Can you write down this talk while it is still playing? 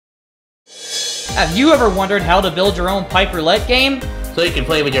Have you ever wondered how to build your own pipe roulette game? So you can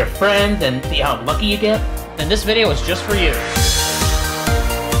play with your friends and see how lucky you get? Then this video is just for you.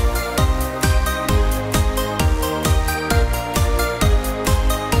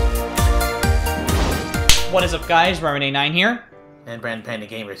 What is up, guys? Remedy9 here. And Brandon Panda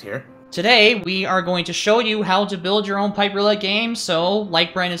Gamers here. Today, we are going to show you how to build your own pipe roulette game, so,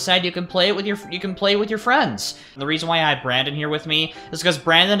 like Brandon said, you can play it with your friends. The reason why I had Brandon here with me is because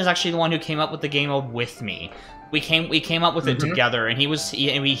Brandon is actually the one who came up with the game mode with me. We came up with it together, and he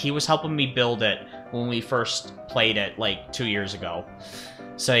was helping me build it when we first played it, like, 2 years ago.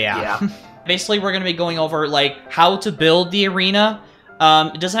 So, yeah. Basically, we're going to be going over, like, how to build the arena.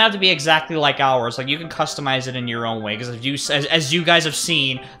 It doesn't have to be exactly like ours. Like, you can customize it in your own way, because as you guys have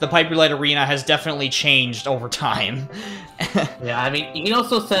seen, the Pipe Roulette arena has definitely changed over time. Yeah, I mean, you can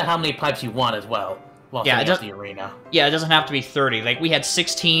also set how many pipes you want as well, while setting up the arena. Yeah, it doesn't have to be 30. Like, we had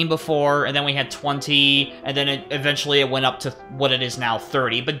 16 before, and then we had 20, and then eventually it went up to what it is now,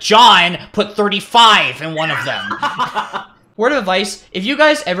 30. But John put 35 in one of them. Word of advice, if you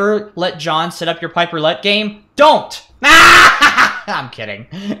guys ever let John set up your Pipe Roulette game, don't! I'm kidding.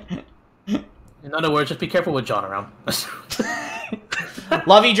 In other words, just be careful with John around.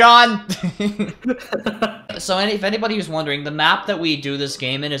 Love you, John! So if anybody who's wondering, the map that we do this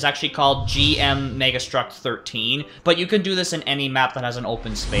game in is actually called GM Megastruct 13, but you can do this in any map that has an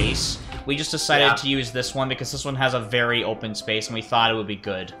open space. We just decided to use this one because this one has a very open space, and we thought it would be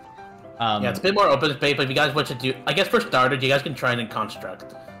good. Yeah, it's a bit more open space, but if you guys want to do... I guess for starters, you guys can try it in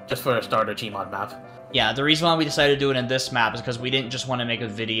Construct, just for a starter Gmod map. Yeah, the reason why we decided to do it in this map is because we didn't just want to make a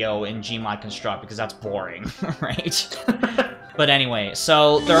video in Gmod Construct, because that's boring, right? But anyway,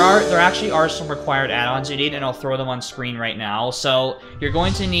 so there actually are some required add-ons you need, and I'll throw them on screen right now. So you're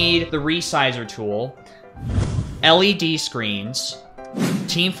going to need the resizer tool, LED screens,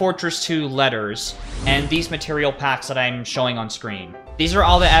 Team Fortress 2 letters, and these material packs that I'm showing on screen. These are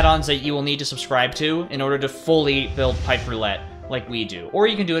all the add-ons that you will need to subscribe to in order to fully build Pipe Roulette like we do. Or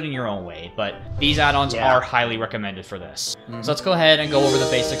you can do it in your own way, but these add-ons are highly recommended for this. So let's go ahead and go over the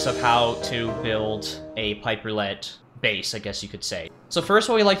basics of how to build a Pipe Roulette base, I guess you could say. So first,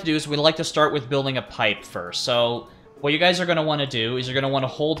 what we like to do is we like to start with building a pipe first. So what you guys are going to want to do is you're going to want to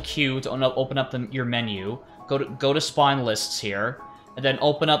hold Q to open up your menu, go to spawn lists here, and then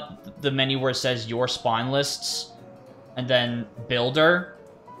open up the menu where it says your spawn lists, and then builder,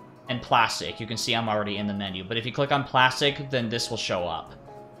 and plastic. You can see I'm already in the menu, but if you click on plastic, then this will show up.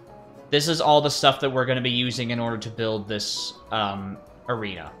 This is all the stuff that we're going to be using in order to build this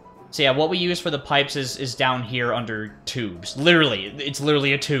arena. So yeah, what we use for the pipes is down here under tubes. Literally, it's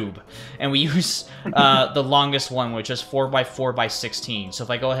literally a tube. And we use the longest one, which is 4x4x16. So if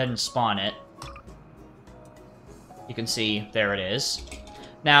I go ahead and spawn it, you can see there it is.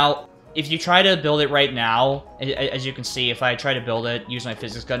 Now, if you try to build it right now, as you can see, if I try to build it, use my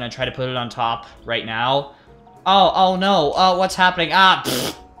physics gun and try to put it on top right now, oh no, what's happening?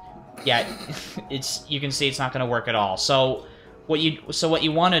 Yeah, you can see it's not going to work at all. So what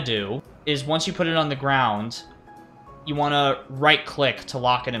you want to do is once you put it on the ground, you want to right-click to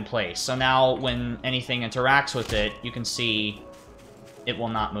lock it in place. So now when anything interacts with it, you can see it will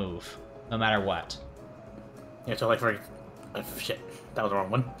not move, no matter what. Yeah, so like for... shit, that was the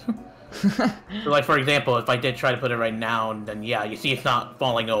wrong one. So like for example, if I did try to put it right now, then yeah, you see it's not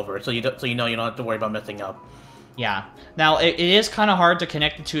falling over, so you know you don't have to worry about messing up. Yeah. Now it is kind of hard to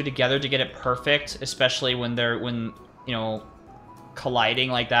connect the two together to get it perfect, especially when you know, colliding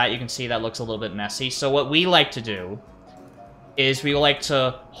like that. You can see that looks a little bit messy. So what we like to do is we like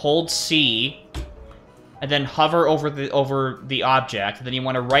to hold C and then hover over the object. Then you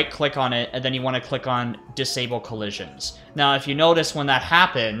want to right-click on it, and then you want to click on Disable Collisions. Now, if you notice when that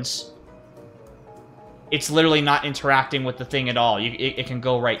happens, it's literally not interacting with the thing at all. It can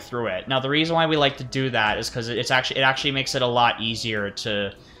go right through it. Now, the reason why we like to do that is because it actually makes it a lot easier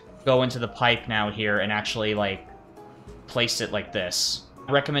to go into the pipe now here and actually, like, place it like this.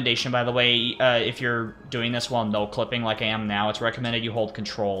 Recommendation, by the way, if you're doing this while no clipping like I am now, it's recommended you hold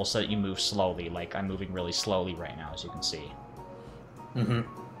control so that you move slowly. Like, I'm moving really slowly right now, as you can see.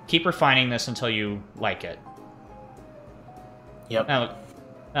 Keep refining this until you like it. Yep.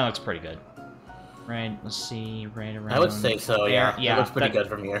 That looks pretty good. Right, let's see, right around... I would say so, yeah. It looks pretty good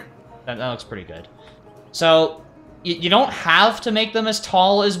from here. That looks pretty good. So, you don't have to make them as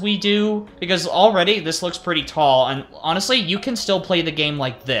tall as we do, because already this looks pretty tall, and honestly, you can still play the game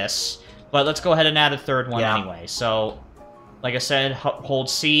like this, but let's go ahead and add a third one anyway. So, like I said, hold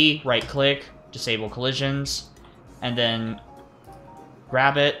C, right-click, disable collisions, and then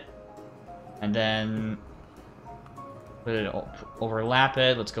grab it, and then overlap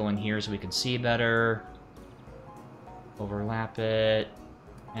it. Let's go in here so we can see better. Overlap it.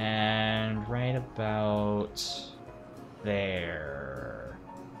 And right about there.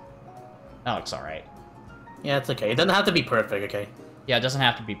 That looks alright. Yeah, it's okay. It doesn't have to be perfect, okay? Yeah, it doesn't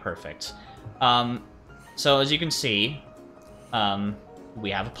have to be perfect. So as you can see,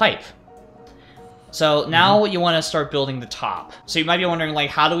 we have a pipe. So now you want to start building the top. So you might be wondering, like,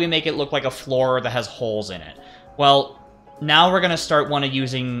 how do we make it look like a floor that has holes in it? Well, now we're going to start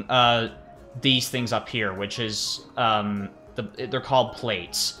using these things up here, which is, they're called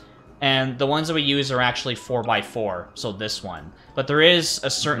plates. And the ones that we use are actually 4x4, so this one. But there is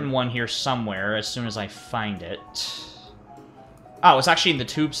a certain one here somewhere, as soon as I find it. Oh, it's actually in the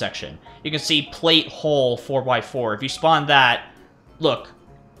tube section. You can see plate hole 4x4. If you spawn that, look,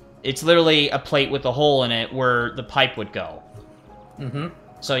 it's literally a plate with a hole in it where the pipe would go.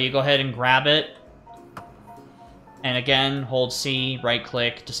 So you go ahead and grab it. And again, hold C,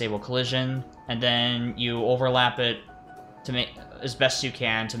 right-click, disable collision. And then you overlap it to make as best you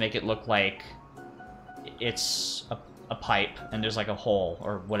can to make it look like it's a pipe and there's like a hole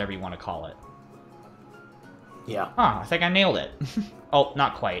or whatever you want to call it. Yeah. Huh, I think I nailed it. Oh,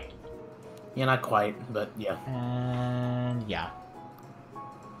 not quite. Yeah, not quite, but yeah. And yeah.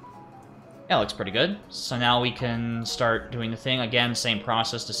 Yeah, looks pretty good. So now we can start doing the thing. Again, same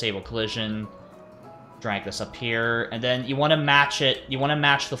process, disable collision. Drag this up here. And then you want to match it. You want to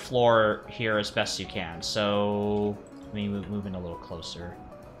match the floor here as best you can. So let me move in a little closer.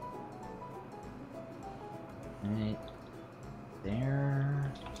 Right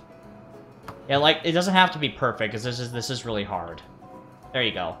there. Yeah, like, it doesn't have to be perfect, because this is really hard. There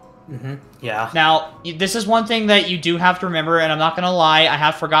you go. Yeah. Now, this is one thing that you do have to remember, and I'm not gonna lie, I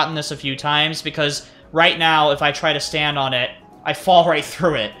have forgotten this a few times, because right now, if I try to stand on it, I fall right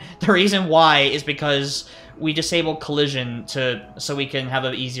through it. The reason why is because we disable collision so we can have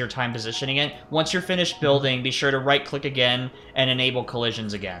an easier time positioning it. Once you're finished building, be sure to right-click again and enable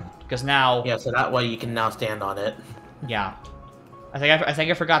collisions again, because now... Yeah, so that way you can now stand on it. Yeah. I think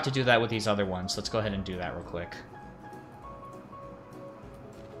I forgot to do that with these other ones. Let's go ahead and do that real quick.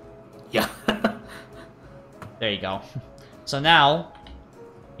 Yeah. There you go. So now,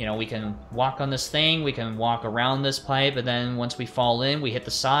 you know, we can walk on this thing, we can walk around this pipe, and then once we fall in, we hit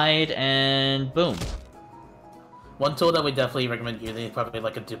the side, and boom. One tool that we definitely recommend using is probably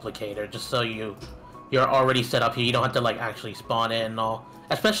like a duplicator, just so you're already set up here. You don't have to like actually spawn in and all.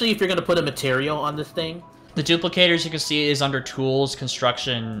 Especially if you're gonna put a material on this thing. The duplicators you can see is under Tools,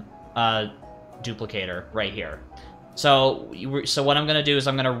 Construction, Duplicator, right here. So what I'm going to do is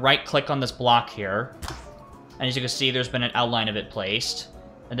I'm going to right-click on this block here. And as you can see, there's been an outline of it placed.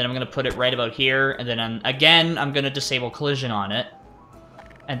 And then I'm going to put it right about here. And then, again, I'm going to disable collision on it.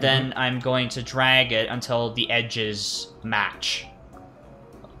 And then I'm going to drag it until the edges match.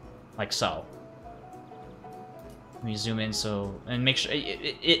 Like so. Let me zoom in and make sure,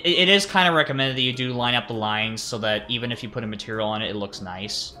 it is kind of recommended that you do line up the lines so that even if you put a material on it, it looks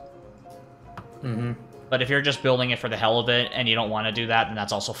nice. But if you're just building it for the hell of it and you don't want to do that, then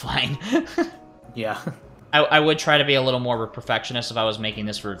that's also fine. Yeah. I would try to be a little more of a perfectionist if I was making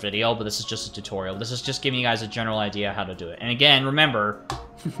this for a video, but this is just a tutorial. This is just giving you guys a general idea how to do it. And again, remember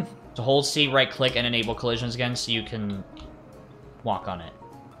to hold C, right-click, and enable collisions again so you can walk on it.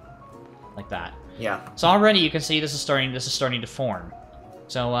 Like that. Yeah. So already you can see this is starting to form.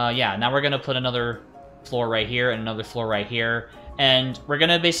 So yeah, now we're gonna put another floor right here and another floor right here, and we're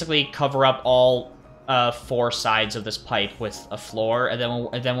gonna basically cover up all 4 sides of this pipe with a floor, and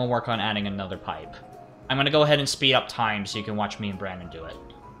then we'll work on adding another pipe. I'm gonna go ahead and speed up time so you can watch me and Brandon do it.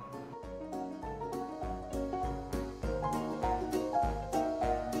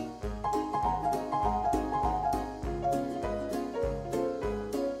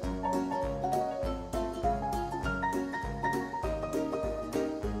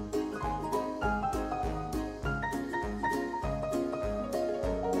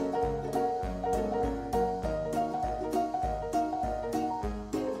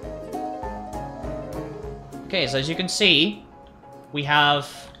 Okay, so as you can see, we have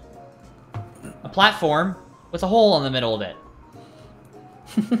a platform with a hole in the middle of it.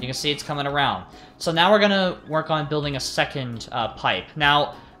 You can see it's coming around. So now we're going to work on building a second pipe.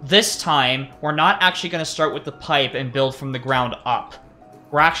 Now, this time, we're not actually going to start with the pipe and build from the ground up.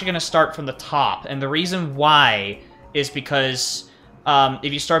 We're actually going to start from the top. And the reason why is because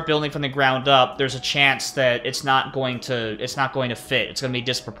if you start building from the ground up, there's a chance that it's not going to fit. It's going to be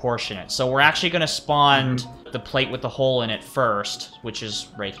disproportionate. So we're actually going to spawn the plate with the hole in it first, which is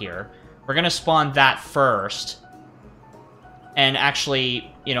right here. We're going to spawn that first and actually,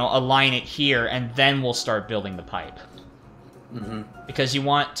 you know, align it here, and then we'll start building the pipe. Because you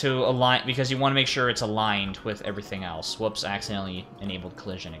want to align, because you want to make sure it's aligned with everything else. Whoops, I accidentally enabled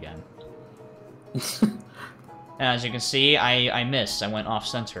collision again. And as you can see, I missed. I went off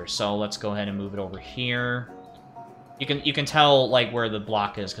center. So let's go ahead and move it over here. You can tell like where the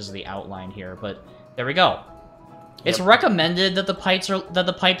block is because of the outline here, but there we go. Yep. It's recommended that the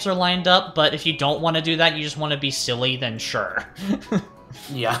pipes are lined up, but if you don't want to do that, you just want to be silly, then sure.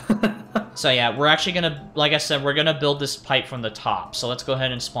 Yeah. So yeah, we're actually gonna, like I said, we're gonna build this pipe from the top. So let's go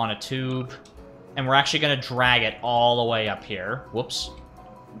ahead and spawn a tube, and we're actually gonna drag it all the way up here. Whoops.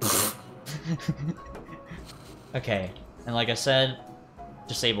 Okay, and like I said,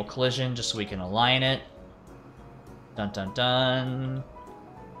 disable collision just so we can align it. Dun dun dun.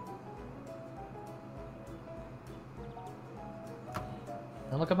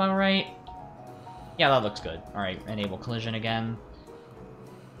 That look about right? Yeah, that looks good. Alright, enable collision again.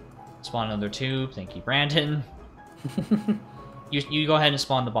 Spawn another tube. Thank you, Brandon. You go ahead and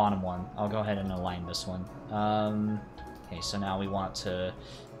spawn the bottom one. I'll go ahead and align this one. Okay, so now we want to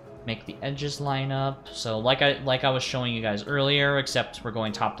make the edges line up. So like I was showing you guys earlier, except we're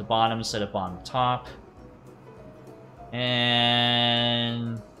going top to bottom instead of bottom to top.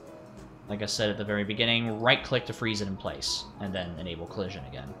 And like I said at the very beginning, right-click to freeze it in place, and then enable collision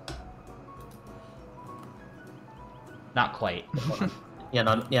again. Not quite. Yeah,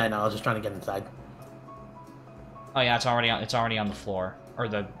 no, I was just trying to get inside. Oh yeah, it's already on the floor or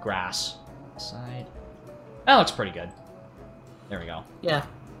the grass side. That looks pretty good. There we go. Yeah.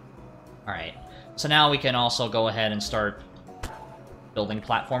 All right. So now we can also go ahead and start building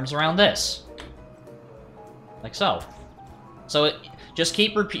platforms around this, like so. So just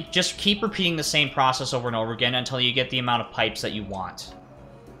keep repeating the same process over and over again until you get the amount of pipes that you want.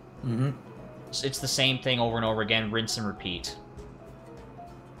 It's the same thing over and over again, rinse and repeat.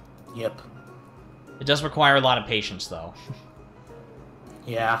 Yep. It does require a lot of patience, though.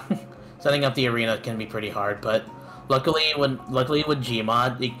 Yeah. Setting up the arena can be pretty hard, but luckily with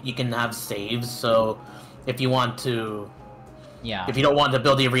Gmod, you can have saves, so if you want to... Yeah. If you don't want to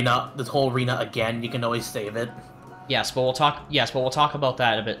build the arena, this whole arena again, you can always save it. Yes, but we'll talk about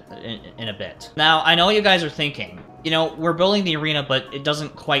that a bit in a bit. Now, I know what you guys are thinking. You know, we're building the arena, but it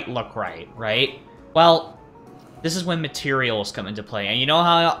doesn't quite look right? Well, this is when materials come into play. And you know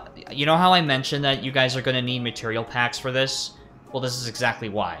how I mentioned that you guys are going to need material packs for this? Well, this is exactly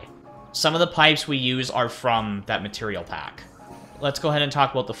why. Some of the pipes we use are from that material pack. Let's go ahead and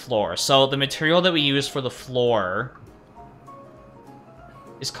talk about the floor. So, the material that we use for the floor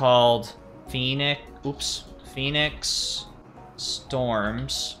is called Phoenix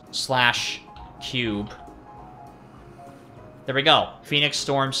Storms / Cube. There we go. Phoenix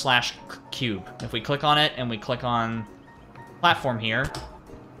Storms / Cube. If we click on it and we click on platform here,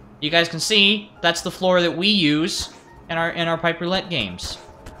 you guys can see that's the floor that we use in our Pipe Roulette games.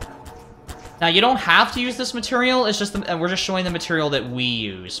 Now you don't have to use this material. It's just we're just showing the material that we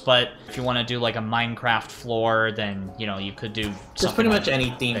use. But if you want to do like a Minecraft floor, then you know you could do. Just pretty much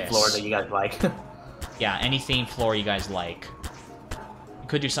any theme floor that you guys like. Yeah, any theme floor you guys like. You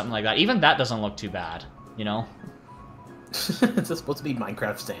could do something like that. Even that doesn't look too bad, you know? Is this supposed to be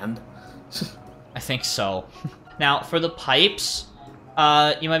Minecraft sand? I think so. Now, for the pipes,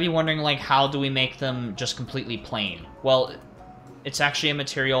 you might be wondering, like, how do we make them just completely plain? Well, it's actually a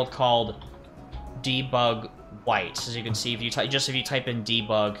material called Debug White. As you can see, if you type in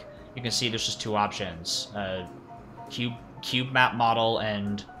debug, you can see there's just two options: cube map model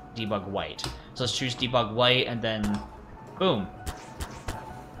and debug white. So let's choose debug white, and then boom.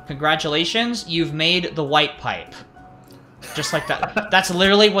 Congratulations, you've made the white pipe. Just like that. That's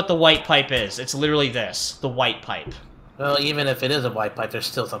literally what the white pipe is. It's literally this, the white pipe. Well, even if it is a white pipe, there's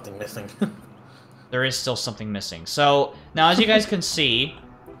still something missing. There is still something missing. So, now as you guys can see,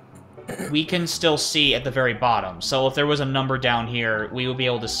 we can still see at the very bottom. So if there was a number down here, we would be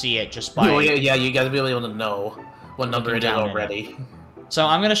able to see it just by... Oh, yeah, you guys will be able to know what number it is already. So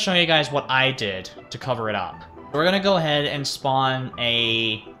I'm going to show you guys what I did to cover it up. We're going to go ahead and spawn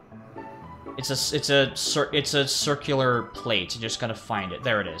a... It's a circular plate. You're just going to find it.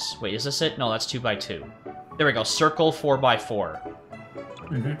 There it is. Wait, is this it? No, that's 2x2. There we go. Circle 4x4.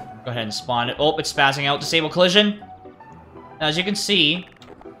 Go ahead and spawn it. Oh, it's spazzing out. Disable collision. Now, as you can see,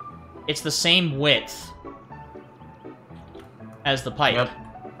 it's the same width as the pipe. Yep.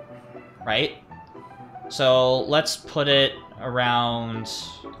 Right? So, let's put it around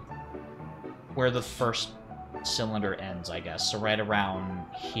where the first cylinder ends, I guess. So right around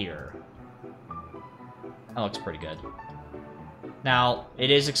here. That looks pretty good. Now, it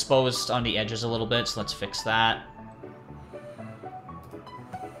is exposed on the edges a little bit, so let's fix that.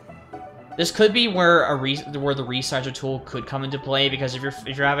 This could be where where the resizer tool could come into play, because if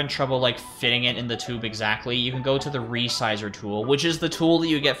you're having trouble like fitting it in the tube exactly, you can go to the resizer tool, which is the tool that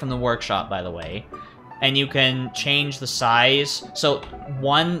you get from the workshop, by the way, and you can change the size. So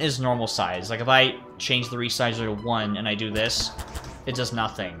 1 is normal size. Like if I change the resizer to 1 and I do this, it does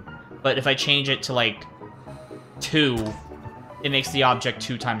nothing. But if I change it to like 2, it makes the object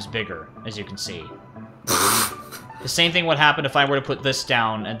 2 times bigger, as you can see. The same thing would happen if I were to put this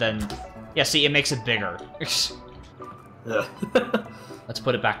down and then... Yeah, see, it makes it bigger. Let's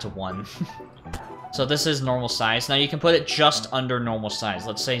put it back to 1. So this is normal size. Now you can put it just under normal size.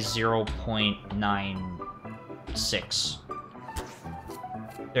 Let's say 0.96.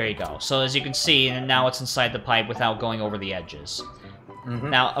 There you go. So as you can see, and now it's inside the pipe without going over the edges.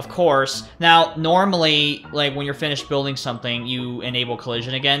 Now, of course, normally, like, when you're finished building something, you enable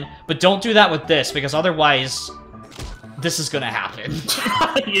collision again, but don't do that with this, because otherwise... this is gonna happen.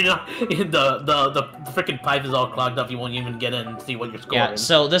 You know, the freaking pipe is all clogged up. You won't even get in and see what you're scoring. Yeah,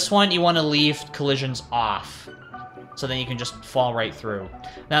 so this one, you want to leave collisions off. So then you can just fall right through.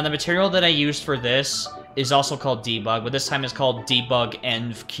 Now, the material that I used for this is also called debug, but this time it's called debug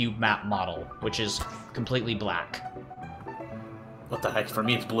env cube map model, which is completely black. What the heck? For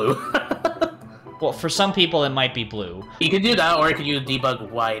me, it's blue. Well, for some people, it might be blue. You could do that, or you could use debug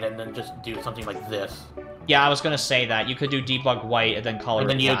white and then just do something like this. Yeah, I was gonna say that. You could do debug white and then color it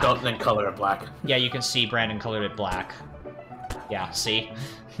black. And then color it black. Yeah, you can see Brandon colored it black. Yeah, see?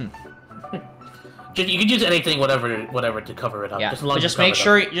 You can use anything, whatever, to cover it up. Yeah, but just make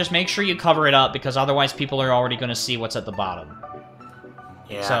sure you cover it up, because otherwise people are already gonna see what's at the bottom.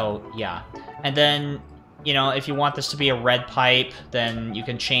 Yeah. So, yeah. And then, you know, if you want this to be a red pipe, then you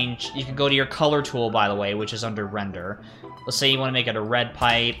can go to your color tool, by the way, which is under render. Let's say you want to make it a red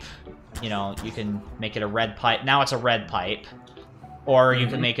pipe. You know, you can make it a red pipe. Now it's a red pipe. Or you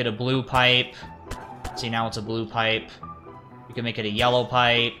can make it a blue pipe. See, now it's a blue pipe. You can make it a yellow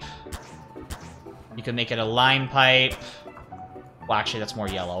pipe. You can make it a lime pipe. Well, actually, that's more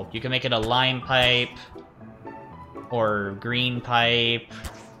yellow. You can make it a lime pipe. Or green pipe.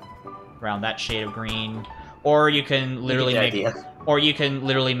 Around that shade of green. Or you can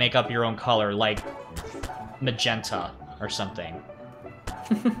literally make up your own color, like magenta or something.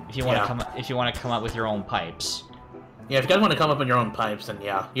 If you want to come up with your own pipes. Yeah, if you guys want to come up with your own pipes, then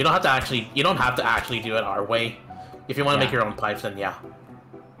yeah. You don't have to actually do it our way. If you want to make your own pipes, then yeah.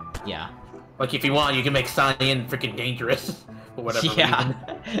 Yeah. Like if you want, you can make cyan freaking dangerous or whatever. Yeah.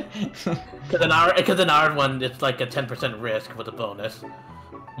 Because in our one, it's like a 10% risk with a bonus.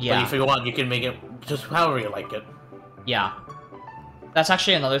 Yeah. But if you want, you can make it just however you like it. Yeah. That's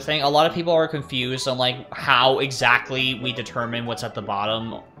actually another thing. A lot of people are confused on, like, how exactly we determine what's at the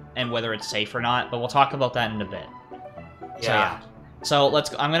bottom and whether it's safe or not, but we'll talk about that in a bit. Yeah. So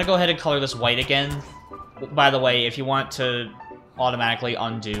I'm gonna go ahead and color this white again. By the way, if you want to automatically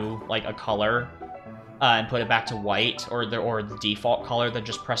undo, like, a color and put it back to white, or the default color, then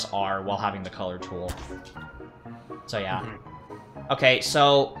just press R while having the color tool. So yeah. Okay,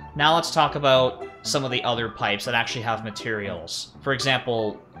 so now let's talk about some of the other pipes that actually have materials. For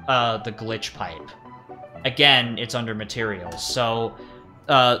example, the glitch pipe. Again, it's under materials. So,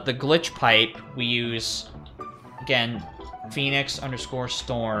 the glitch pipe, we use, again,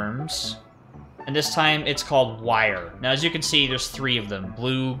 Phoenix_storms. And this time, it's called wire. Now, as you can see, there's 3 of them.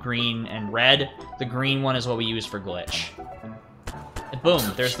 Blue, green, and red. The green one is what we use for glitch. And boom,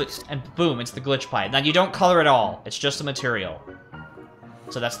 it's the glitch pipe. Now, you don't color at all. It's just a material.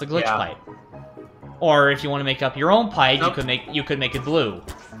 So that's the glitch pipe. Or if you want to make up your own pipe, you could make it blue.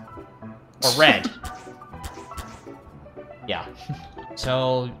 Or red. Yeah.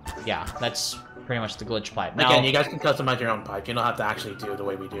 So, yeah, that's pretty much the glitch pipe. Now, again, you guys can customize your own pipe. You don't have to actually do it the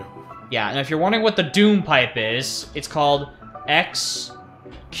way we do. Yeah, and if you're wondering what the Doom pipe is, it's called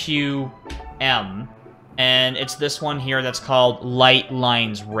XQM. And it's this one here that's called Light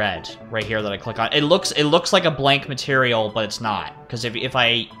Lines Red, right here that I click on. It looks like a blank material, but it's not. Because if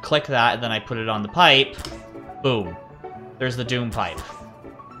I click that and then I put it on the pipe, boom, there's the Doom pipe.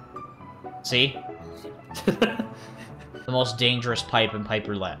 See? The most dangerous pipe in Pipe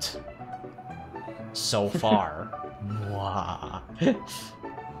Roulette. So far. Mwah.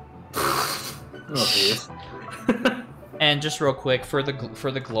 Oh, jeez. And just real quick, for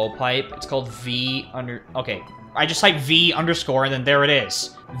the glow pipe, it's called Okay, I just type V_, and then there it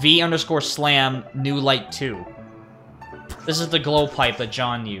is. V_slam new light 2. This is the glow pipe that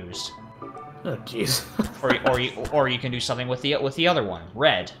John used. Oh, jeez. or you can do something with the other one,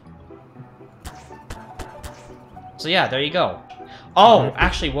 red. So yeah, there you go. Oh,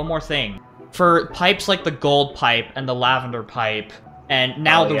 actually, one more thing. For pipes like the gold pipe and the lavender pipe And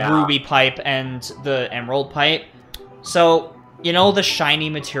now the yeah. ruby pipe and the emerald pipe. So, you know the shiny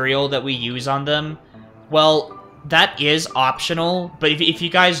material that we use on them? Well, that is optional, but if you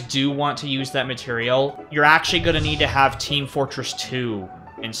guys do want to use that material, you're actually going to need to have Team Fortress 2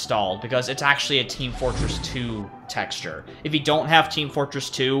 installed, because it's actually a Team Fortress 2 texture. If you don't have Team Fortress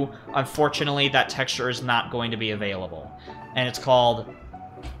 2, unfortunately, that texture is not going to be available. And it's called...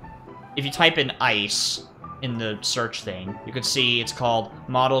 If you type in ice in the search thing, you can see it's called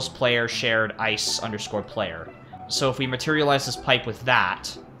models player shared ice _ player. So if we materialize this pipe with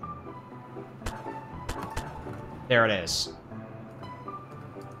that... There it is.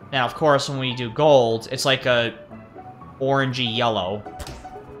 Now, of course, when we do gold, it's like a orangey yellow.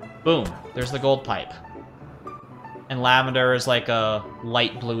 Boom. There's the gold pipe. And lavender is like a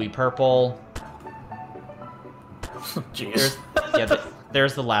light bluey purple. Jeez.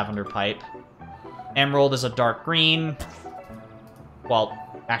 There's the lavender pipe. Emerald is a dark green. Well,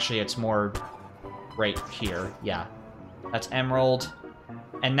 actually, it's more right here. Yeah. That's emerald.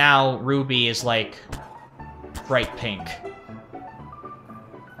 And now ruby is like... bright pink.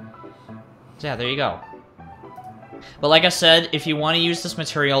 So yeah, there you go. But like I said, if you want to use this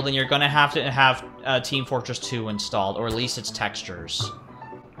material, then you're going to have Team Fortress 2 installed, or at least its textures.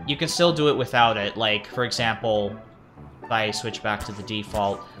 You can still do it without it. Like, for example, if I switch back to the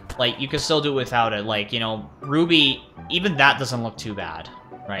default, like, you can still do it without it. Like, you know, ruby, even that doesn't look too bad,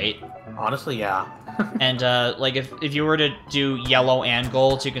 right? Honestly, yeah. And, like, if you were to do yellow and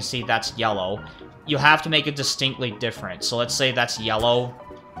gold, so you can see that's yellow. You have to make it distinctly different. So let's say that's yellow,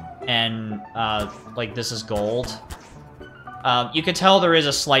 and, like, this is gold. You can tell there is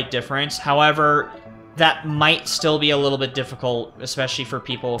a slight difference. However, that might still be a little bit difficult, especially for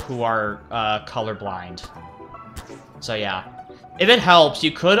people who are, colorblind. So, yeah. If it helps,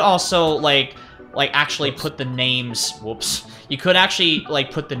 you could also, like actually put the names... Whoops. You could actually, like,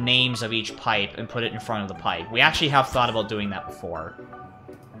 put the names of each pipe and put it in front of the pipe. We actually have thought about doing that before.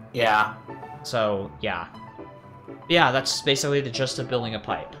 Yeah. So, yeah. Yeah, that's basically the gist of building a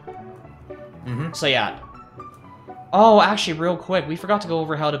pipe. Mm-hmm. So, yeah. Oh, actually, real quick, we forgot to go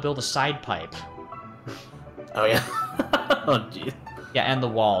over how to build a side pipe. Oh, yeah. Oh, jeez. Yeah, and the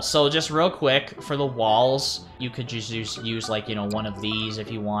walls. So, just real quick, for the walls, you could just use like, you know, one of these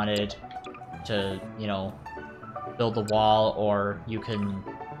if you wanted to, you know, build the wall, or you can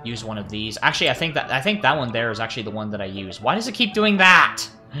use one of these. Actually, I think that one there is actually the one that I use. Why does it keep doing that?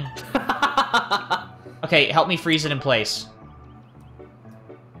 Okay, help me freeze it in place.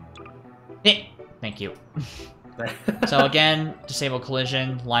 Thank you. So again, disable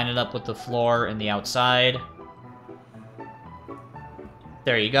collision, line it up with the floor and the outside.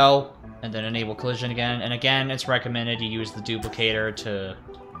 There you go. And then enable collision again. And again, it's recommended you use the duplicator to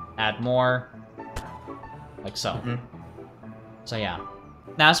add more. Like so. Mm-hmm. So yeah.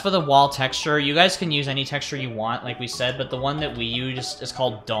 Now, as for the wall texture, you guys can use any texture you want, like we said, but the one that we use is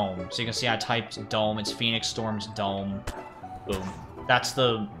called Dome. So you can see I typed Dome. It's Phoenix Storm's Dome. Boom. That's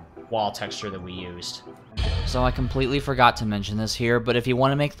the wall texture that we used. So I completely forgot to mention this here, but if you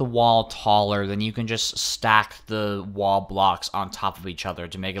want to make the wall taller, then you can just stack the wall blocks on top of each other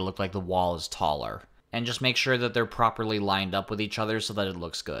to make it look like the wall is taller. And just make sure that they're properly lined up with each other so that it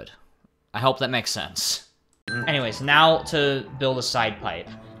looks good. I hope that makes sense. Anyways, now to build a side pipe.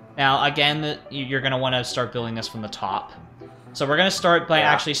 Now, again, you're going to want to start building this from the top. So we're going to start by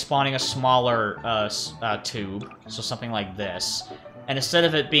actually spawning a smaller tube, so something like this. And instead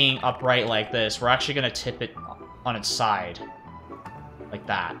of it being upright like this, we're actually going to tip it on its side, like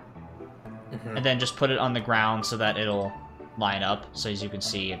that. Mm-hmm. And then just put it on the ground so that it'll line up. So as you can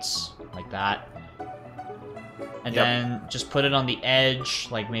see, it's like that. And then just put it on the edge,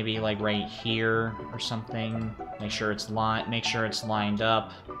 like maybe like right here or something. Make sure it's lined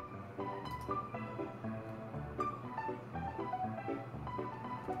up.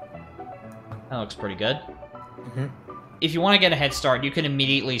 That looks pretty good. Mm-hmm. If you want to get a head start, you can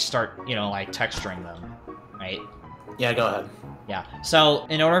immediately start, you know, like texturing them, right? Yeah, go ahead. Yeah. So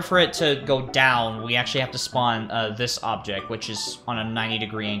in order for it to go down, we actually have to spawn this object, which is on a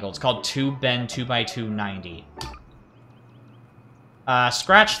 90-degree angle. It's called Tube Bend 2x2 90.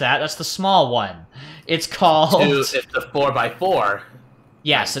 Scratch that. That's the small one. It's called... It's the 4x4.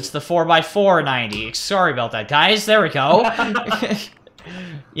 Yes, it's the 4x4 90. Sorry about that, guys. There we go.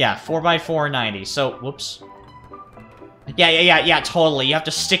 Yeah, 4x4 90. So, whoops. Yeah, totally. You have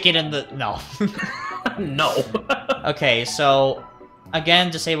to stick it in the... No. No. Okay, so,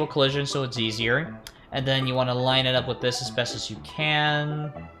 again, disable collision so it's easier. And then you want to line it up with this as best as you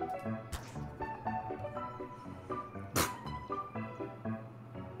can.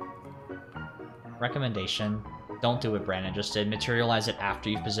 Recommendation. Don't do what Brandon just did. Materialize it after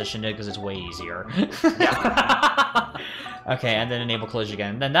you've positioned it, because it's way easier. Yeah. Okay, and then enable collision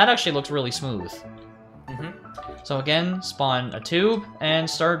again. Then that actually looks really smooth. So again, spawn a tube, and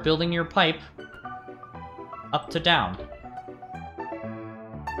start building your pipe up to down.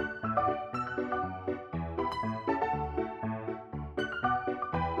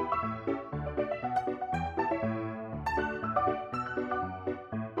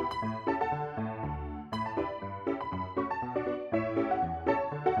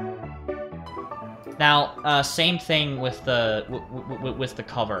 Now, same thing with the with the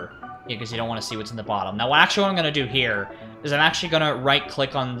cover, because you don't want to see what's in the bottom. Now, what I'm going to do here is I'm actually going to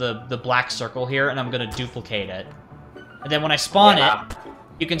right-click on the black circle here, and I'm going to duplicate it. And then when I spawn it,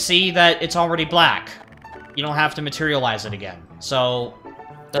 you can see that it's already black. You don't have to materialize it again. So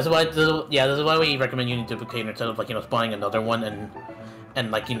This is why we recommend using duplicator instead of, like, you know, spawning another one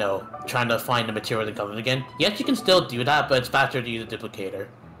and like, you know, trying to find the materials and colors again. Yes, you can still do that, but it's faster to use a duplicator.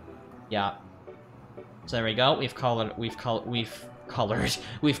 Yeah. So there we go. We've covered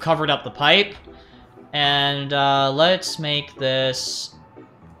up the pipe, and let's make this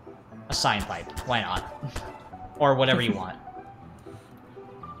a sign pipe. Why not? Or whatever you want.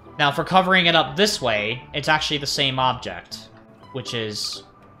 Now, for covering it up this way, it's actually the same object, which is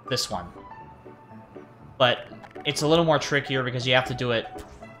this one. But it's a little more trickier because you have to do it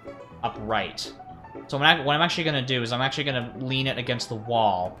upright. So what I'm actually going to do is I'm actually going to lean it against the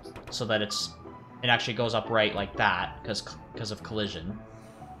wall so that it actually goes upright like that because of collision.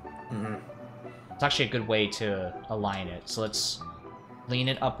 It's actually a good way to align it. So let's lean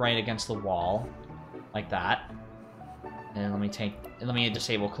it upright against the wall like that. And let me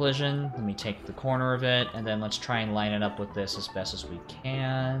disable collision. Let me take the corner of it, and then let's try and line it up with this as best as we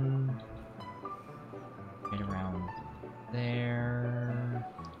can. Right around there.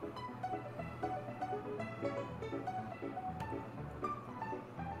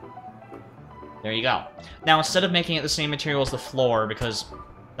 There you go. Now, instead of making it the same material as the floor, because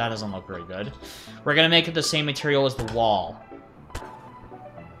that doesn't look very good, we're going to make it the same material as the wall,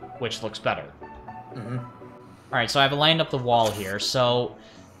 which looks better. Alright, so I've lined up the wall here, so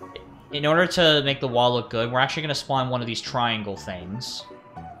in order to make the wall look good, we're actually going to spawn one of these triangle things,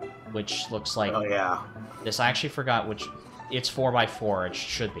 which looks like this. I actually forgot which. It's 4x4, it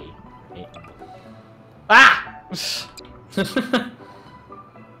should be. Ah!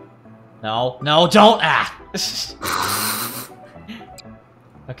 No, don't! Ah!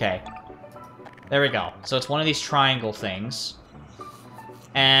 Okay. There we go. So it's one of these triangle things.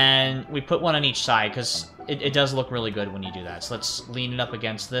 And we put one on each side, because it does look really good when you do that. So let's lean it up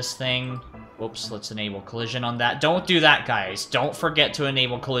against this thing. Whoops, let's enable collision on that. Don't do that, guys. Don't forget to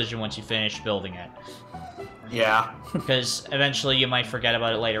enable collision once you finish building it. Yeah. Because eventually you might forget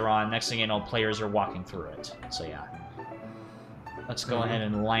about it later on. Next thing you know, players are walking through it. So yeah. Let's go ahead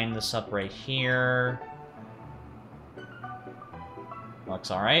and line this up right here. Looks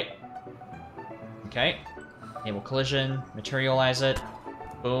alright. Okay. Enable collision, materialize it.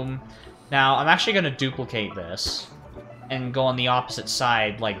 Boom. Now, I'm actually going to duplicate this and go on the opposite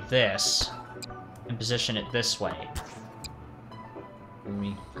side like this and position it this way. Let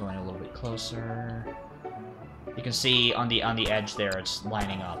me go in a little bit closer. You can see on the edge there, it's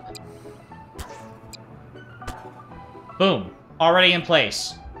lining up. Boom. Already in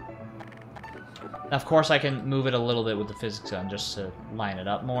place. Now, of course, I can move it a little bit with the physics gun just to line it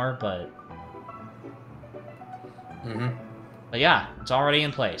up more, but... But yeah, it's already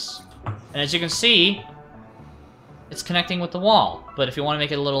in place. And as you can see, it's connecting with the wall. But if you want to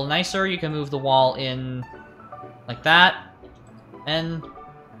make it a little nicer, you can move the wall in like that, and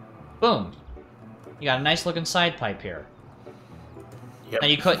boom. You got a nice looking side pipe here. Now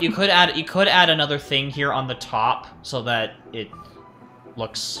you could add another thing here on the top so that it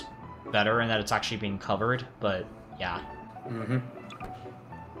looks better and that it's actually being covered, but yeah.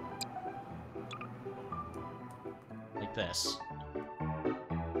 Like this.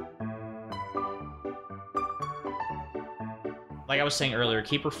 Like I was saying earlier,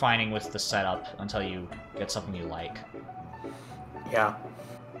 keep refining with the setup until you get something you like. Yeah.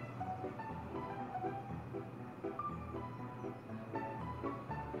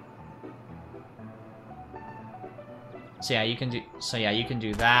 So yeah, you can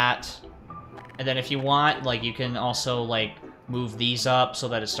do that. And then if you want, like, you can also, like, move these up so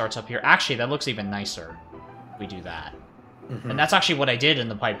that it starts up here. Actually, that looks even nicer if we do that. And that's actually what I did in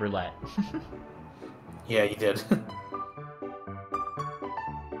the Pipe Roulette. Yeah, you did.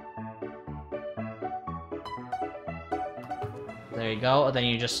 There you go. Then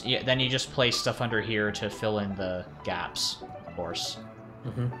you just place stuff under here to fill in the gaps, of course.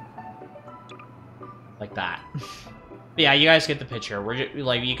 like that. But yeah, you guys get the picture.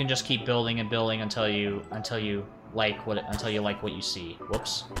 Like, you can just keep building and building until you like what you see.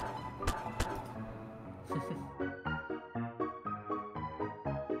 Whoops.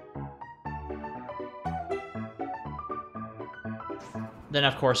 Then,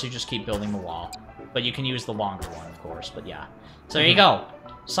 of course, you just keep building the wall. But you can use the longer one, of course, but yeah. So there you go.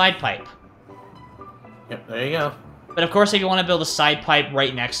 Side pipe. Yep, there you go. But, of course, if you want to build a side pipe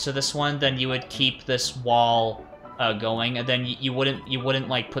right next to this one, then you would keep this wall going, and then you wouldn't,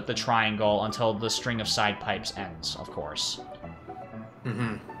 like, put the triangle until the string of side pipes ends, of course.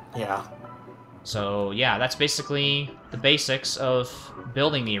 Mm-hmm. Yeah. So, yeah, that's basically the basics of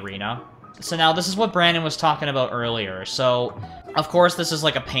building the arena. So now, this is what Brandon was talking about earlier. So, of course, this is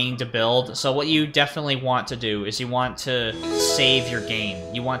like a pain to build. So what you definitely want to do is you want to save your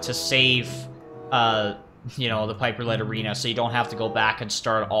game. You want to save, you know, the Pipe Roulette arena so you don't have to go back and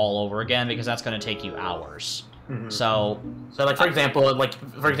start all over again, because that's going to take you hours. Mm-hmm. So, like, for example,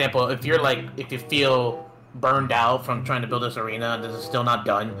 if you feel burned out from trying to build this arena and this is still not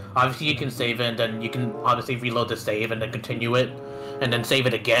done, obviously you can save it, and then you can obviously reload the save and then continue it. And then save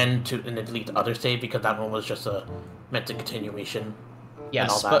it again and then delete the other save, because that one was just meant a continuation.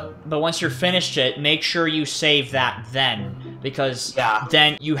 Yes, but once you're finished it, make sure you save that then, because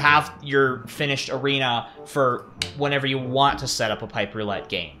then you have your finished arena for whenever you want to set up a Pipe Roulette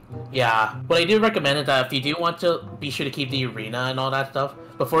game. Yeah, what I do recommend is that if you do want to, be sure to keep the arena and all that stuff.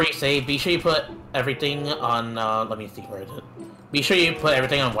 Before you save, be sure you put everything on, let me see, where is it? Be sure you put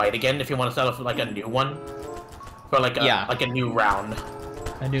everything on white again if you want to set up like a new one. For like a new round.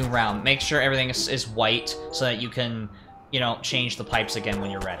 A new round. Make sure everything is white so that you can, you know, change the pipes again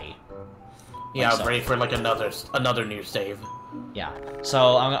when you're ready. Yeah, like ready for like another new save. Yeah.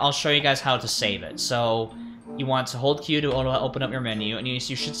 So I'll show you guys how to save it. So you want to hold Q to open up your menu, and you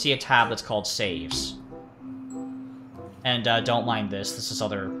should see a tab that's called Saves. And don't mind this. This is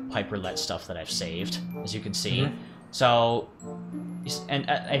other Pipe Roulette stuff that I've saved, as you can see. Mm-hmm. So, and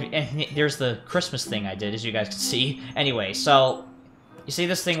there's the Christmas thing I did, as you guys can see. Anyway, so, you see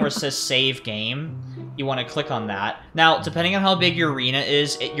this thing where it says Save Game? You want to click on that. Now, depending on how big your arena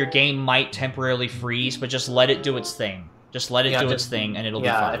is, your game might temporarily freeze, but just let it do its thing. Just let it do its thing, and it'll be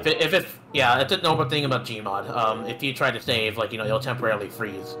fine. It's a normal thing about Gmod. If you try to save, like, you know, it'll temporarily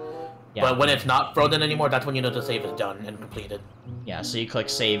freeze. Yeah. But when it's not frozen anymore, that's when you know the save is done and completed. Yeah, so you click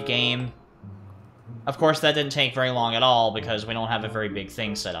Save Game. Of course, that didn't take very long at all, because we don't have a very big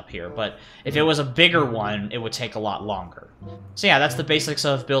thing set up here, but if it was a bigger one, it would take a lot longer. So yeah, that's the basics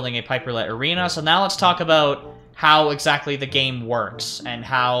of building a Pipe Roulette arena. So now let's talk about how exactly the game works, and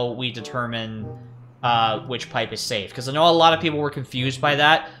how we determine which pipe is safe, because I know a lot of people were confused by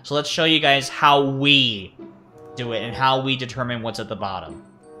that, so let's show you guys how we do it, and how we determine what's at the bottom.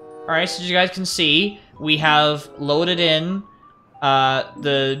 Alright, so as you guys can see, we have loaded in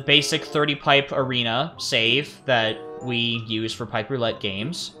the basic 30-pipe arena save that we use for Pipe Roulette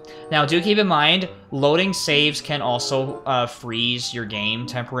games. Now, do keep in mind, loading saves can also freeze your game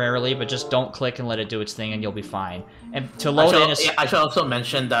temporarily, but just don't click and let it do its thing, and you'll be fine. And to load I should also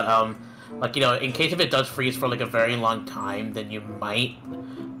mention that, like, you know, in case if it does freeze for, like, a very long time, then you might,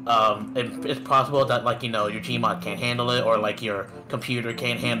 it's possible that, like, you know, your Gmod can't handle it, or, like, your computer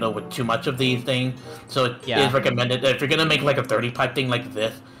can't handle with too much of these things. So it is recommended that if you're gonna make, like, a 30-pipe thing like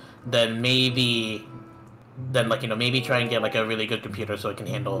this, then maybe try and get, like, a really good computer so it can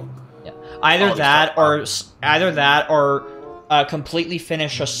handle... Yeah. Either that, or completely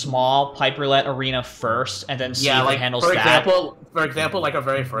finish a small Pipe Roulette arena first, and then see if it handles that. For example, like our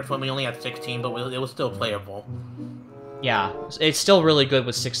very first one, we only had 16, but it was still playable. Yeah, it's still really good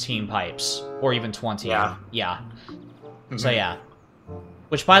with 16 pipes, or even 20. Yeah. Yeah. Mm-hmm. So yeah.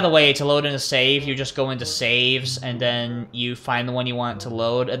 Which, by the way, to load in a save, you just go into Saves, and then you find the one you want to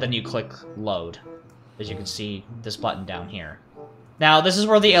load, and then you click Load. As you can see, this button down here. Now, this is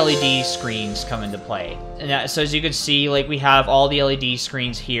where the LED screens come into play. And so as you can see, like, we have all the LED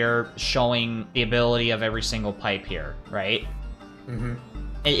screens here showing the ability of every single pipe here, right? Mm-hmm.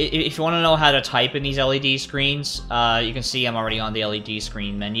 If you want to know how to type in these LED screens, you can see I'm already on the LED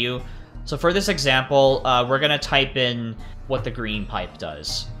screen menu. So for this example, we're going to type in what the green pipe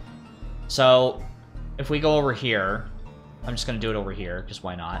does. So if we go over here, I'm just going to do it over here, because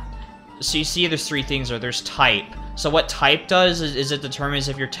why not? So you see there's three things, or there's type. So what type does is it determines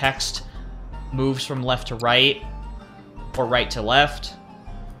if your text moves from left to right, or right to left,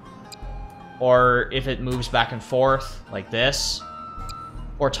 or if it moves back and forth, like this,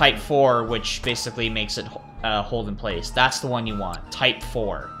 or type 4, which basically makes it hold in place. That's the one you want, type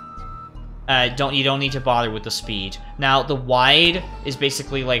 4. You don't need to bother with the speed. Now, the wide is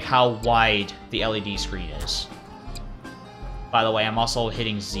basically like how wide the LED screen is. By the way, I'm also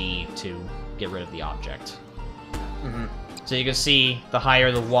hitting Z to get rid of the object. Mm-hmm. So you can see the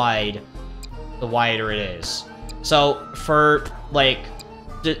higher the wide, the wider it is. So for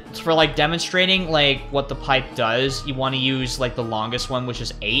demonstrating like what the pipe does, you want to use like the longest one, which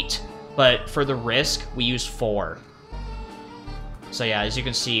is 8. But for the risk, we use 4. So yeah, as you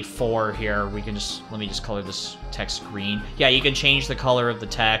can see, 4 here, we can just, let me just color this text green. Yeah, you can change the color of the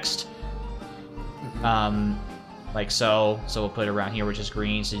text, like so. So we'll put it around here, which is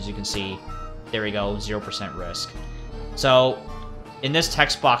green, so as you can see, there we go, 0% risk. So, in this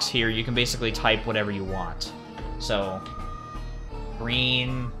text box here, you can basically type whatever you want. So,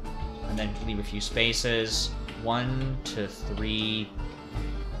 green, and then leave a few spaces, 1 to 3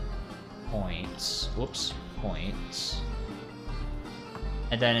 points, whoops, points.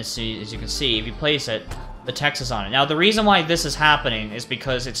 And then as you can see, if you place it, the text is on it. Now, the reason why this is happening is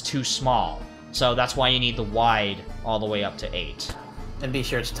because it's too small. So that's why you need the wide all the way up to 8. And be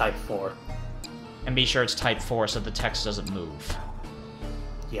sure it's type 4. And be sure it's type 4 so the text doesn't move.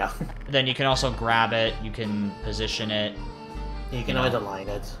 Yeah. Then you can also grab it, you can position it. You can always align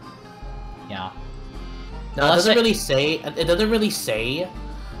it. Yeah. Now, it doesn't really say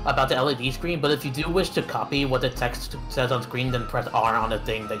about the LED screen, but if you do wish to copy what the text says on screen, then press R on the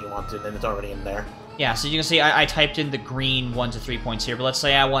thing that you want to, and it's already in there. Yeah, so you can see I typed in the green 1 to 3 points here, but let's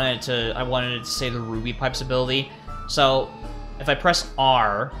say I wanted it to say the Ruby Pipe's ability. So if I press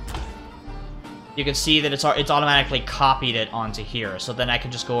R, you can see that it's automatically copied it onto here. So then I can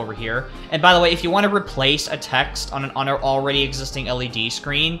just go over here. And by the way, if you want to replace a text on an already existing LED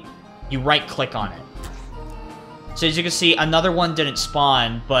screen, you right-click on it. So as you can see, another one didn't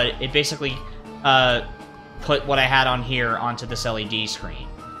spawn, but it basically put what I had on here onto this LED screen.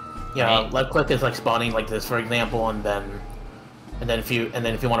 Yeah, right? left click is like spawning like this, for example, and then if you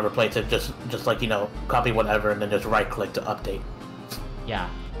want to replace it, just like, you know, copy whatever and then just right click to update. Yeah,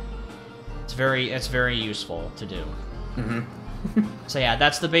 it's very useful to do. Mm-hmm. So yeah,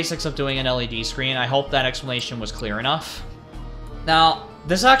 that's the basics of doing an LED screen. I hope that explanation was clear enough. Now,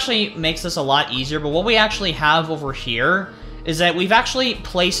 this actually makes this a lot easier, but what we actually have over here is that we've actually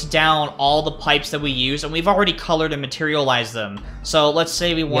placed down all the pipes that we use, and we've already colored and materialized them. So let's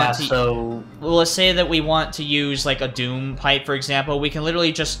say we want well, let's say that we want to use like a Doom pipe, for example. We can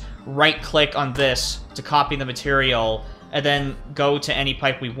literally just right-click on this to copy the material, and then go to any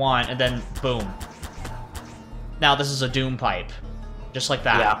pipe we want, and then boom. Now this is a Doom pipe, just like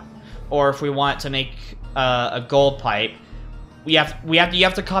that. Yeah. Or if we want to make a gold pipe, you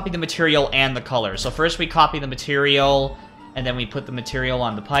have to copy the material and the color. So first we copy the material, and then we put the material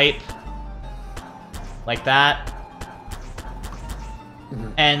on the pipe, like that.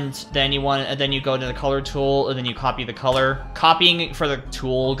 Mm-hmm. And then you go to the color tool, and then you copy the color. Copying for the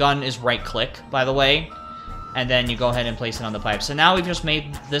tool gun is right-click, by the way, and then you go ahead and place it on the pipe. So now we've just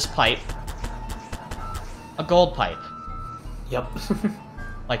made this pipe a gold pipe. Yep.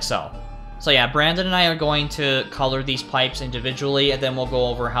 Like so. So yeah, Brandon and I are going to color these pipes individually, and then we'll go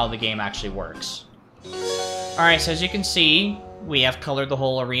over how the game actually works. Alright, so as you can see, we have colored the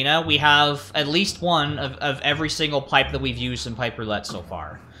whole arena. We have at least one of every single pipe that we've used in Pipe Roulette so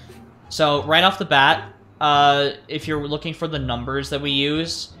far. So right off the bat, if you're looking for the numbers that we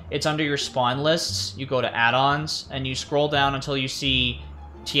use, it's under your spawn lists. You go to Addons, and you scroll down until you see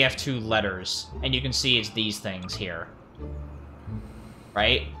TF2 letters, and you can see it's these things here.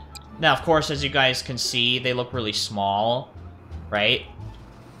 Right? Now, of course, as you guys can see, they look really small, right?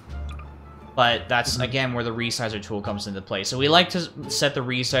 But that's, again, where the resizer tool comes into play. So we like to set the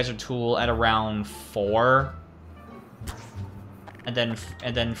resizer tool at around 4, and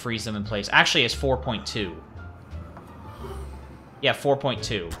then freeze them in place. Actually, it's 4.2. Yeah,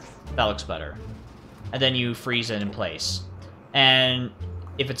 4.2. That looks better. And then you freeze it in place. And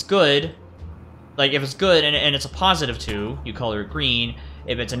if it's good, like if it's good and it's a positive 2, you color it green.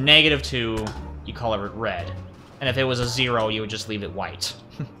 If it's a negative 2, you color it red. And if it was a 0, you would just leave it white.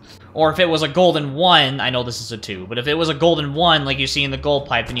 Or if it was a golden 1, I know this is a 2, but if it was a golden 1, like you see in the gold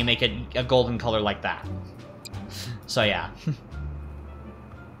pipe, then you make it a golden color like that. So yeah.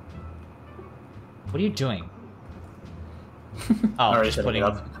 What are you doing? Oh, just putting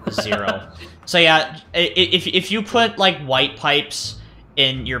a 0. So yeah, if you put like white pipes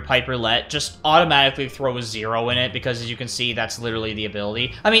in your Pipe Roulette, just automatically throw a 0 in it, because as you can see, that's literally the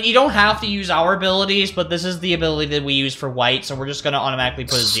ability. I mean, you don't have to use our abilities, but this is the ability that we use for white, so we're just going to automatically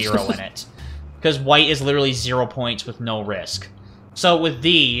put a 0 in it. Because white is literally 0 points with no risk. So with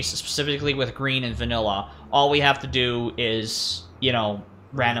these, specifically with green and vanilla, all we have to do is, you know,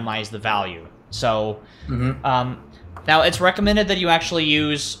 randomize the value. So, now it's recommended that you actually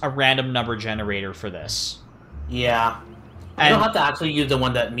use a random number generator for this. Yeah. You don't have to actually use the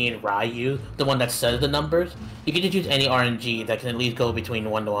one that me and Rai use, the one that says the numbers. You can just use any RNG that can at least go between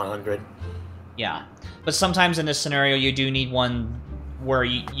 1 to 100. Yeah. But sometimes in this scenario, you do need one where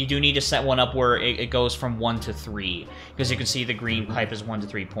you do need to set one up where it goes from 1 to 3, because you can see the green pipe is 1 to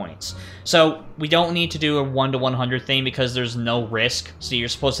 3 points. So we don't need to do a 1 to 100 thing because there's no risk, so you're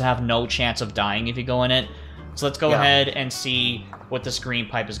supposed to have no chance of dying if you go in it. So let's go ahead and see what this green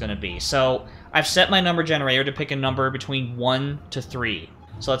pipe is going to be. So I've set my number generator to pick a number between 1 to 3.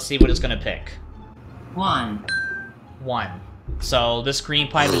 So let's see what it's going to pick. 1. 1. So this green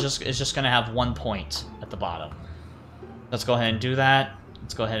pipe is just going to have 1 point at the bottom. Let's go ahead and do that.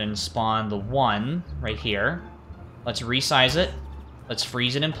 Let's go ahead and spawn the 1 right here. Let's resize it. Let's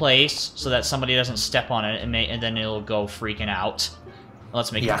freeze it in place so that somebody doesn't step on it and then it'll go freaking out.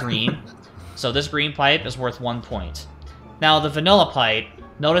 Let's make it green. So this green pipe is worth 1 point. Now the vanilla pipe,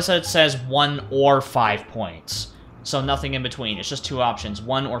 notice that it says 1 or 5 points. So nothing in between. It's just 2 options,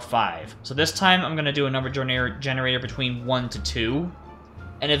 1 or 5. So this time I'm going to do a number generator between 1 to 2.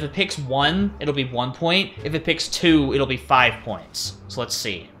 And if it picks 1, it'll be 1 point. If it picks 2, it'll be 5 points. So let's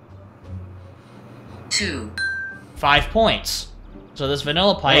see. 2. 5 points. So this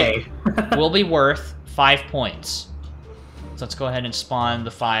vanilla pipe will be worth 5 points. So let's go ahead and spawn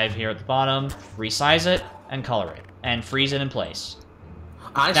the 5 here at the bottom, resize it, and color it, and freeze it in place.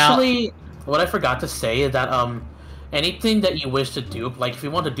 Actually, what I forgot to say is that anything that you wish to dupe, like if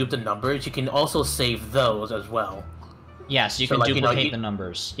you want to dupe the numbers, you can also save those as well. Yeah, so you can duplicate the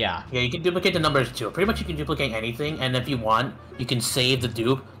numbers, yeah. Yeah, you can duplicate the numbers too. Pretty much you can duplicate anything, and if you want, you can save the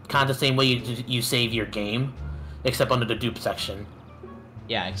dupe, kind of the same way you save your game, except under the dupe section.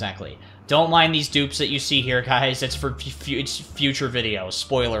 Yeah, exactly. Don't mind these dupes that you see here, guys. It's for future videos.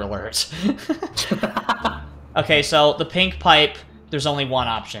 Spoiler alert. Okay, so the pink pipe, there's only one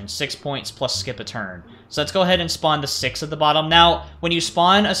option. 6 points plus skip a turn. So let's go ahead and spawn the 6 at the bottom. Now, when you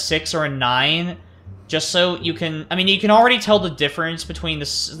spawn a 6 or a 9, just so you can... I mean, you can already tell the difference between the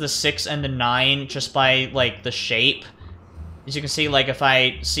 6 and the 9 just by, like, the shape. As you can see, like, if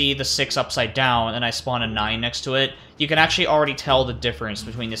I see the 6 upside down and I spawn a 9 next to it, you can actually already tell the difference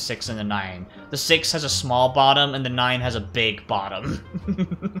between the 6 and the 9. The 6 has a small bottom, and the 9 has a big bottom.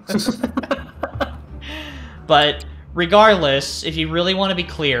 But regardless, if you really want to be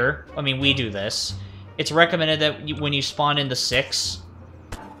clear, I mean, we do this, it's recommended that when you spawn in the 6,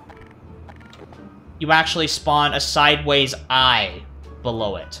 you actually spawn a sideways eye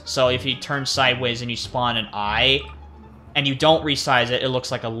below it. So if you turn sideways and you spawn an eye, and you don't resize it, it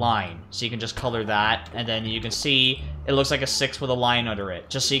looks like a line. So you can just color that, and then you can see it looks like a 6 with a line under it,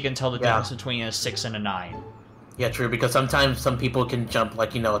 just so you can tell the difference between a 6 and a 9. Yeah, true, because sometimes some people can jump,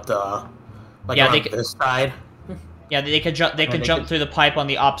 like, you know, at the... Like, yeah, this side. Yeah, they could jump through the pipe on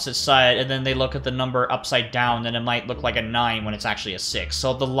the opposite side, and then they look at the number upside down, and it might look like a 9 when it's actually a 6.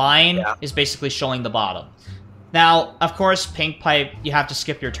 So the line is basically showing the bottom. Now, of course, pink pipe, you have to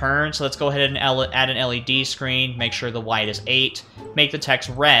skip your turn, so let's go ahead and add an LED screen, make sure the white is 8, make the text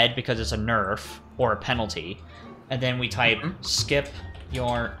red because it's a nerf, or a penalty, and then we type, skip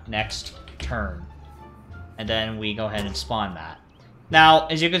your next turn. And then we go ahead and spawn that. Now,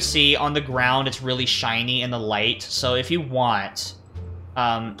 as you can see, on the ground, it's really shiny in the light, so if you want,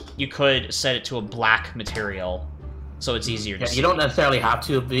 you could set it to a black material, so it's easier to see. You don't necessarily have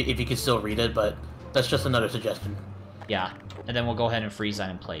to if you can still read it, but... That's just another suggestion. Yeah, and then we'll go ahead and freeze that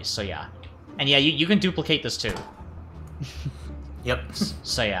in place, so yeah. And yeah, you can duplicate this too. Yep.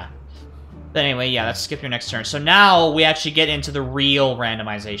 So yeah. But anyway, yeah, let's skip your next turn. So now we actually get into the real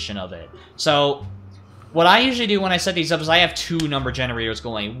randomization of it. So what I usually do when I set these up is I have 2 number generators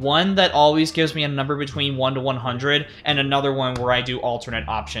going. One that always gives me a number between 1 to 100, and another one where I do alternate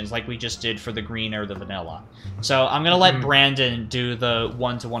options, like we just did for the green or the vanilla. So I'm going to let Brandon do the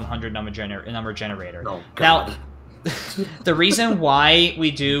 1 to 100 number generator. Oh, God. Now, the reason why we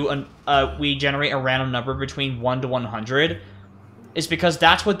do we generate a random number between 1 to 100 is because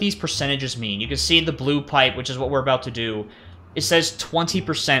that's what these percentages mean. You can see the blue pipe, which is what we're about to do. It says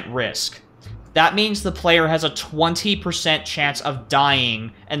 20% risk. That means the player has a 20% chance of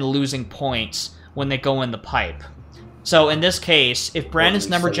dying and losing points when they go in the pipe. So in this case, if Brandon's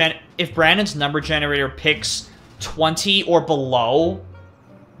number generator picks 20 or below,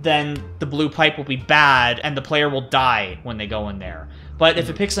 then the blue pipe will be bad and the player will die when they go in there. But if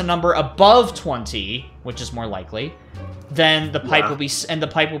it picks a number above 20, which is more likely, then the pipe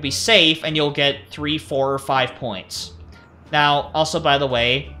will be safe and you'll get 3, 4, or 5 points. Now, also by the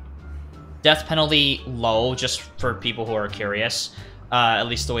way, death penalty low, just for people who are curious. At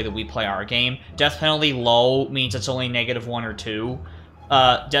least the way that we play our game. Death penalty low means it's only -1 or 2.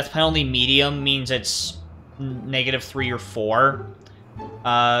 Death penalty medium means it's -3 or 4.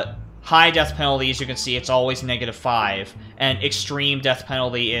 High death penalty, as you can see, it's always -5. And extreme death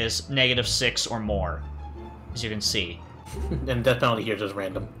penalty is -6 or more, as you can see. And death penalty here is just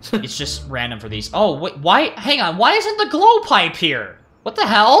random. It's just random for these. Oh, wait, why? Hang on, why isn't the glow pipe here? What the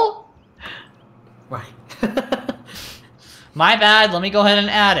hell? Right. My bad, let me go ahead and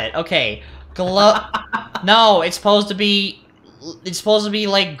add it. Okay, glow... No, it's supposed to be... It's supposed to be,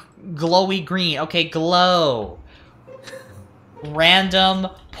 like, glowy green. Okay, glow. Random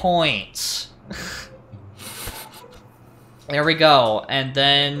points. There we go. And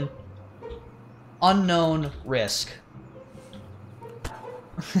then... Unknown risk.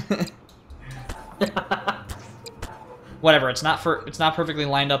 Whatever, it's not perfectly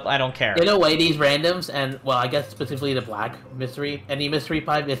lined up, I don't care. In a way, these randoms, and, well, I guess specifically the black mystery, any mystery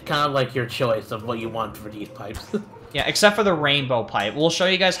pipe, is kind of like your choice of what you want for these pipes. Yeah, except for the rainbow pipe. We'll show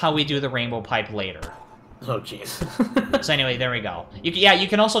you guys how we do the rainbow pipe later. Oh, jeez. So anyway, there we go. You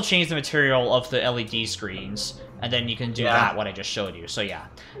can also change the material of the LED screens, and then you can do that, what I just showed you, so yeah.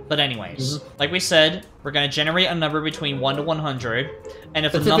 But anyways, like we said, we're going to generate a number between 1 to 100, and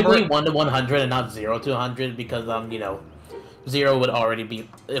if the number... Specifically 1 to 100 and not 0 to 100, because, you know, 0 would already be...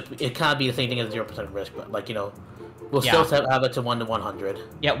 It can't be the same thing as 0% risk, but, like, you know, we'll still have it to 1 to 100.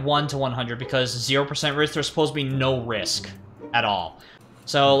 Yeah, 1 to 100, because 0% risk, there's supposed to be no risk at all.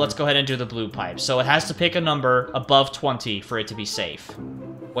 So let's go ahead and do the blue pipe. So it has to pick a number above 20 for it to be safe.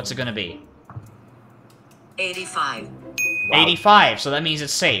 What's it going to be? 85. Wow. 85, so that means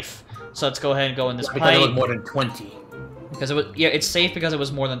it's safe. So let's go ahead and go in this pipe. Because it was more than 20. Because it was, yeah, it's safe because it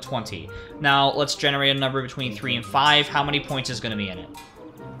was more than 20. Now, let's generate a number between 3 and 5. How many points is going to be in it?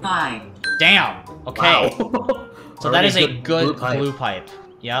 5. Damn! Okay. Wow. So that is a good blue pipe.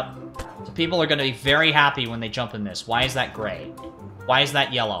 Yep. So people are going to be very happy when they jump in this. Why is that gray? Why is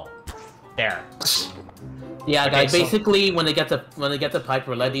that yellow? There. Yeah, okay, guys, basically, when they get the Pipe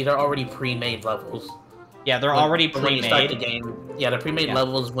Roulette, these are already pre-made levels. Yeah, they're already pre-made. When you start the game. Yeah, they're pre-made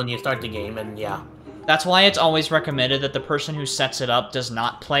levels when you start the game, and yeah. That's why it's always recommended that the person who sets it up does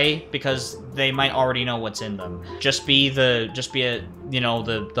not play, because they might already know what's in them. Just be a, you know,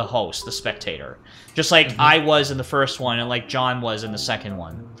 the host, the spectator. Just like I was in the first one, and like John was in the second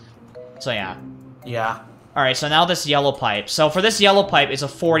one. So yeah. Yeah. Alright, so now this yellow pipe. So for this yellow pipe, it's a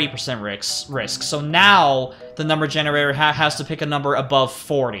 40% risk. So now the number generator has to pick a number above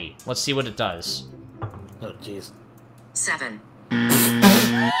 40. Let's see what it does. Oh, jeez. 7.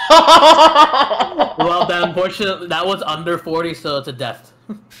 Well, then, unfortunately, that was under 40, so it's a death.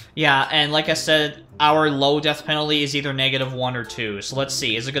 Yeah, and like I said, our low death penalty is either -1 or 2. So let's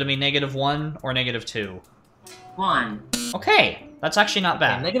see, is it going to be -1 or -2? 1. Okay, that's actually not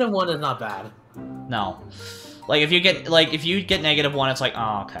bad. Yeah, -1 is not bad. No. Like, if you get -1, it's like,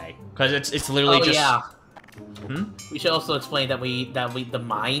 oh, okay. Because it's literally just... yeah. Hmm? We should also explain that the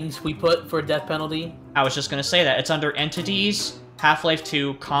mines we put for death penalty. I was just gonna say that. It's under Entities, Half-Life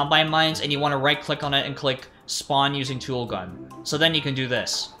 2, Combine Mines, and you want to right-click on it and click Spawn using Tool Gun. So then you can do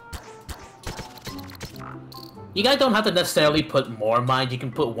this. You guys don't have to necessarily put more mines. You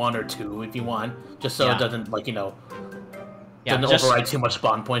can put 1 or 2 if you want, just so it doesn't, like, you know, doesn't override too much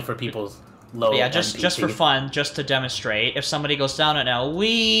spawn points for people's low. Yeah, just for fun, just to demonstrate. If somebody goes down it now,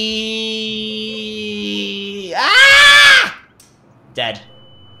 dead.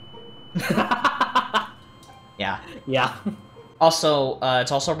 Yeah. Yeah. Also,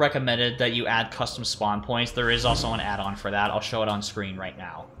 it's also recommended that you add custom spawn points. There is also an add-on for that. I'll show it on screen right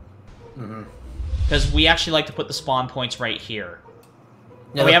now. Because we actually like to put the spawn points right here.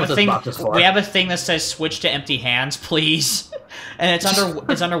 Yeah, we have a thing that says switch to empty hands, please. And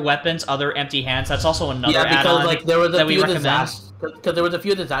it's under weapons, other empty hands. That's also another add-on like there was a that few we recommend. Because there was a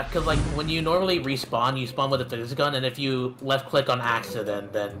few disasters. Because like when you normally respawn, you spawn with a physics gun, and if you left click on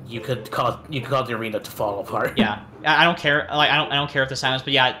accident, then you could cause the arena to fall apart. Yeah, I don't care. Like I don't care if this happens,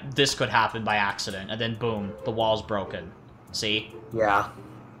 but yeah, this could happen by accident, and then boom, the wall's broken. See? Yeah.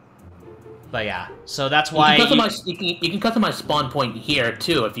 But yeah, so that's why you can customize spawn point here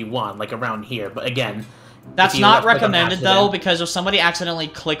too if you want, like around here. But again, that's not recommended though, because if somebody accidentally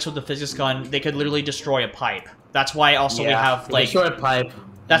clicks with the physics gun, they could literally destroy a pipe. That's why also we have like destroy a pipe.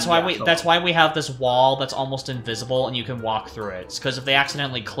 That's why we have this wall that's almost invisible and you can walk through it. It's because if they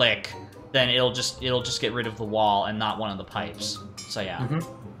accidentally click, then it'll just get rid of the wall and not one of the pipes. So yeah.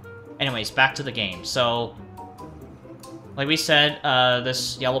 Anyways, back to the game. So, like we said,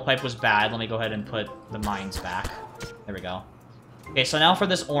 this yellow pipe was bad. Let me go ahead and put the mines back. There we go. Okay, so now for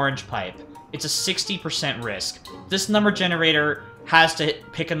this orange pipe. It's a 60% risk. This number generator has to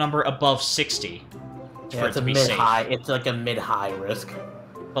pick a number above 60 Yeah, for it it's to a be safe. mid-high. It's like a mid-high risk.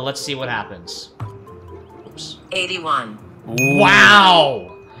 But let's see what happens. Oops. 81.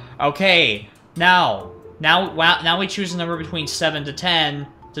 Wow! Okay, now we choose a number between 7 to 10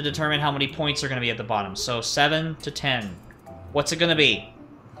 to determine how many points are going to be at the bottom. So 7 to 10. What's it going to be?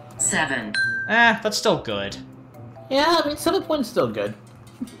 7. That's still good. Yeah, I mean, 7 points still good.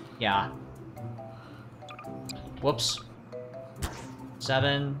 Yeah. Whoops.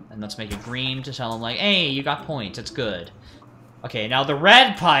 7, and let's make it green to tell them, like, hey, you got points, it's good. Okay, now the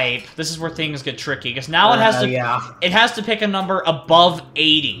red pipe, this is where things get tricky, because now it has to pick a number above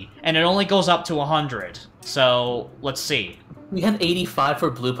 80, and it only goes up to 100. So, let's see. We had 85 for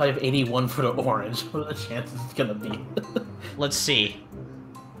blue pipe, 81 for the orange. What are the chances it's gonna be? Let's see.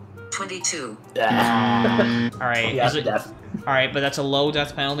 22. Alright, Yeah, is it... death. Alright, but that's a low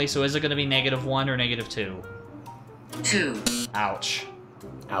death penalty, so is it gonna be -1 or -2? 2. Ouch.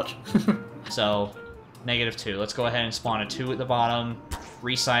 Ouch. So, -2. Let's go ahead and spawn a 2 at the bottom,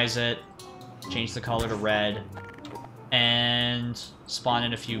 resize it, change the color to red, and spawn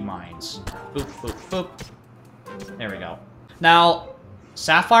in a few mines. Boop, boop, boop. There we go. Now,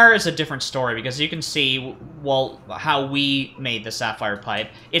 Sapphire is a different story, because you can see, well, how we made the Sapphire pipe.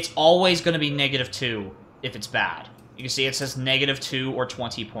 It's always going to be -2 if it's bad. You can see it says -2 or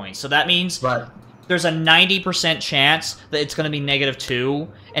 20 points. So that means there's a 90% chance that it's going to be -2,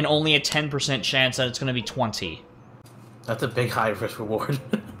 and only a 10% chance that it's going to be 20. That's a big high risk reward.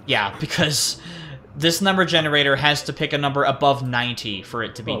 Yeah, because this number generator has to pick a number above 90 for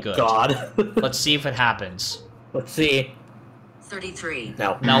it to be good. Oh, God. Let's see if it happens. Let's see. 33.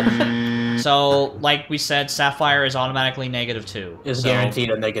 No. Nope. So, like we said, Sapphire is automatically -2. It's guaranteed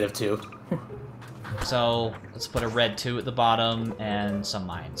a -2. So, let's put a red 2 at the bottom and some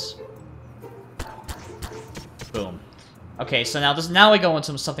mines. Boom. Okay, so now we go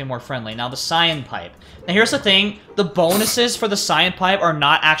into something more friendly. Now, the Cyan Pipe. Now, here's the thing. The bonuses for the Cyan Pipe are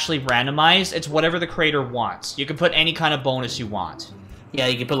not actually randomized. It's whatever the creator wants. You can put any kind of bonus you want. Yeah,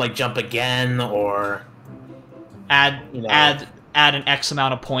 you can put, like, jump again, or... Add an X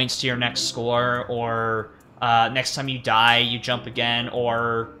amount of points to your next score, or next time you die, you jump again,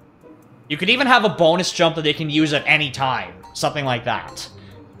 or... You could even have a bonus jump that they can use at any time. Something like that.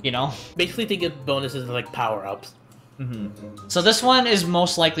 You know? Basically think of bonuses as, like, power-ups. So this one is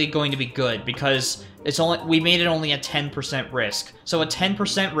most likely going to be good, because we made it only a 10% risk. So a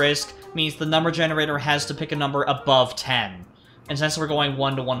 10% risk means the number generator has to pick a number above 10. And since we're going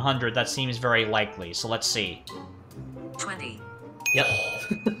 1 to 100, that seems very likely. So let's see. 20. Yep.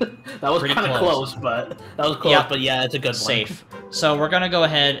 That was kind of close, but... That was close, but yeah, it's a good one. Safe. So we're gonna go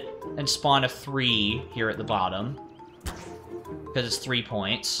ahead and spawn a 3 here at the bottom. Because it's 3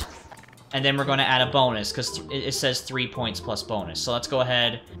 points. And then we're going to add a bonus, because it says 3 points plus bonus. So let's go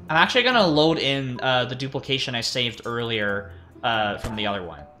ahead. I'm actually going to load in the duplication I saved earlier from the other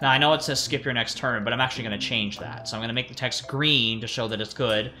one. Now, I know it says skip your next turn, but I'm actually going to change that. So I'm going to make the text green to show that it's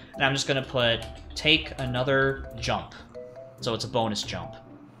good. And I'm just going to put, take another jump. So it's a bonus jump.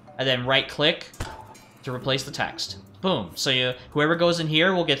 And then right-click to replace the text. Boom. So whoever goes in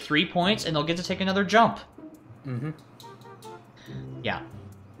here will get 3 points, and they'll get to take another jump. Yeah.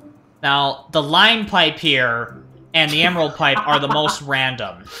 Now, the lime pipe here and the emerald pipe are the most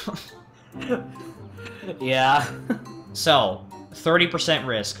random. Yeah. So, 30%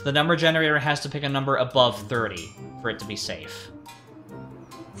 risk. The number generator has to pick a number above 30 for it to be safe.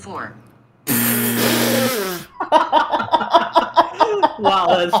 4.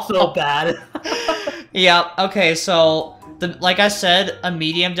 Wow, that's so bad. Yeah, okay, so, like I said, a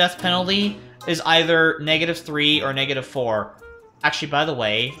medium death penalty is either -3 or -4. Actually, by the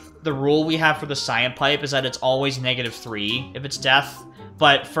way, the rule we have for the Cyan Pipe is that it's always -3 if it's death,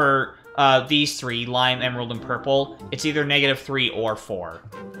 but for these three, lime, emerald, and purple, it's either -3 or 4.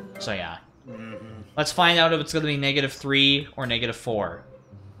 So yeah. Let's find out if it's going to be -3 or -4.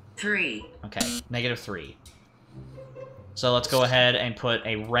 3. Okay, -3. So let's go ahead and put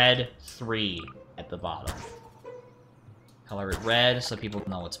a red 3 at the bottom. Color it red so people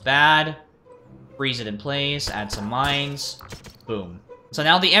know it's bad. Freeze it in place, add some mines. Boom. So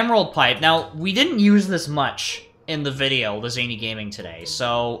now the emerald pipe. Now, we didn't use this much in the video, the Zany Gaming today,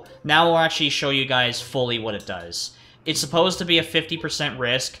 so now we'll actually show you guys fully what it does. It's supposed to be a 50%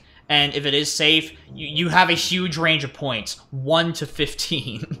 risk, and if it is safe, you have a huge range of points, 1 to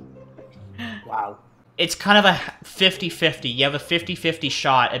 15. Wow. It's kind of a 50-50. You have a 50-50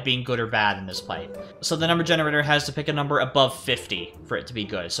 shot at being good or bad in this pipe. So the number generator has to pick a number above 50 for it to be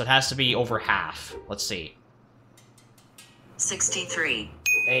good, so it has to be over half. Let's see. 63.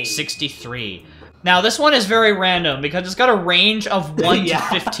 Hey. 63. Now, this one is very random because it's got a range of 1 Yeah.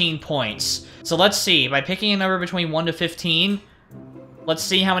 to 15 points. So let's see. By picking a number between 1 to 15, let's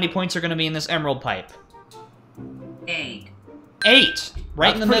see how many points are going to be in this emerald pipe. 8. 8!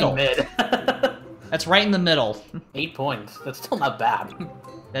 Right in the middle. Mid. That's right in the middle. 8 points. That's still not bad.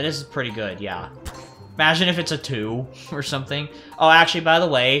 That is pretty good, yeah. Imagine if it's a 2 or something. Oh, actually, by the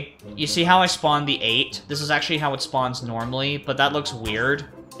way, you see how I spawned the 8? This is actually how it spawns normally, but that looks weird,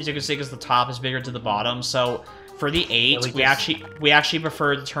 as you can see, because the top is bigger to the bottom. So for the 8, we actually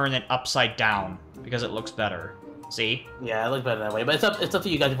prefer to turn it upside down because it looks better. See? Yeah, it looks better that way, but it's up to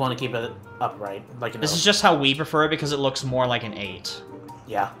you guys if you want to keep it upright. Like, This is just how we prefer it because it looks more like an 8.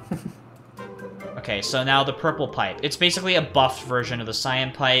 Yeah. Okay, so now the purple pipe. It's basically a buffed version of the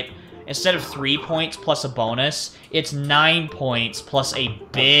cyan pipe. Instead of 3 points plus a bonus, it's 9 points plus a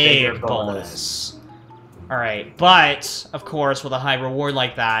big bonus. Alright, but, of course, with a high reward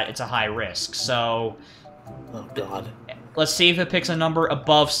like that, it's a high risk, so... Oh, God. Let's see if it picks a number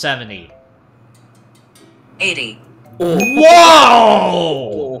above 70. 80. Whoa!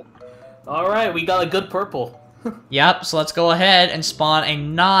 Alright, we got a good purple. Yep, so let's go ahead and spawn a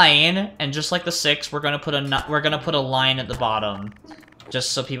 9, and just like the 6, we're gonna put a line at the bottom.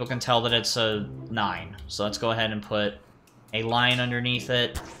 Just so people can tell that it's a 9. So let's go ahead and put a line underneath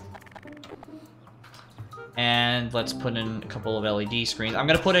it. And let's put in a couple of LED screens. I'm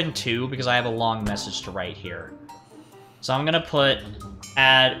going to put in 2 because I have a long message to write here. So I'm going to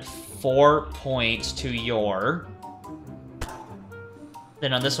add 4 points to your...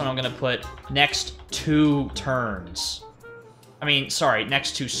 Then on this one I'm going to put next 2 turns. I mean, sorry,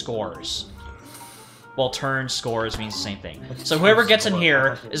 next 2 scores. Well, turn scores means the same thing. So whoever gets in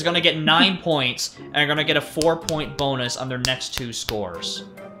here is going to get 9 points, and are going to get a 4-point bonus on their next 2 scores.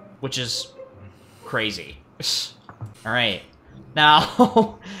 Which is crazy. Alright.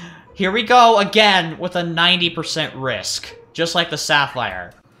 Now, here we go again with a 90% risk. Just like the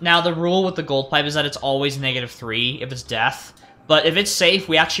sapphire. Now, the rule with the gold pipe is that it's always -3 if it's death. But if it's safe,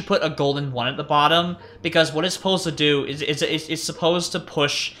 we actually put a golden 1 at the bottom, because what it's supposed to do is it's supposed to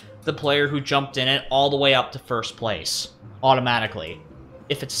push the player who jumped in it all the way up to first place, automatically,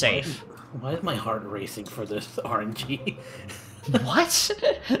 if it's safe. Why is my heart racing for this RNG? What?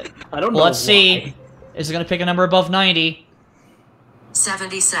 I don't know. Well, let's see. Is it going to pick a number above 90?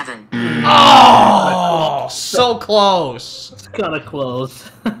 77. Oh, so close. It's kind of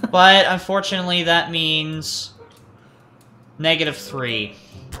close. But unfortunately, that means -3.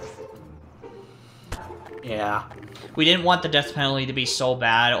 Yeah. We didn't want the death penalty to be so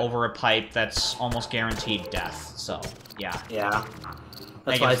bad over a pipe that's almost guaranteed death, so, yeah. Yeah.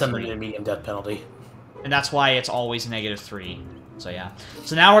 That's why it's under -3. the medium death penalty. And that's why it's always -3. So, yeah.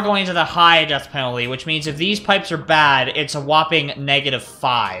 So now we're going to the high death penalty, which means if these pipes are bad, it's a whopping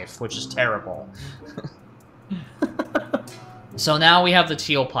 -5, which is terrible. So now we have the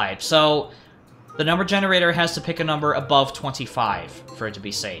teal pipe. So the number generator has to pick a number above 25 for it to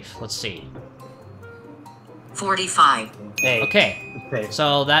be safe. Let's see. 45. Hey. Okay.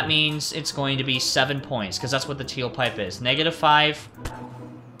 So that means it's going to be 7 points, because that's what the teal pipe is. -5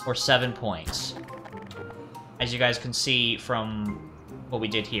 or 7 points. As you guys can see from what we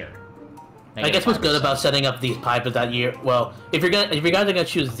did here. I guess what's good about setting up these pipes is that if you guys are gonna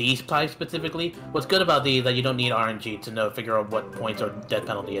choose these pipes specifically, what's good about these is that you don't need RNG to figure out what points or death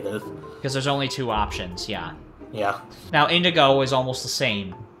penalty it is. Because there's only 2 options, yeah. Yeah. Now, Indigo is almost the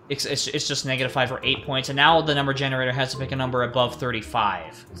same. It's just -5 or 8 points, and now the number generator has to pick a number above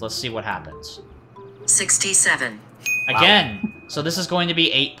 35. So let's see what happens. 67. Again! Wow. So this is going to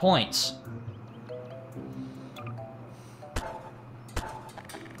be 8 points.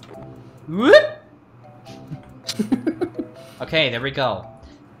 Whoop! Okay, there we go.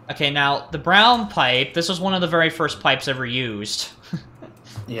 Okay, now, the brown pipe, this was one of the very first pipes ever used.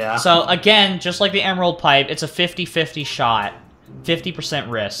 Yeah. So, again, just like the emerald pipe, it's a 50-50 shot. 50%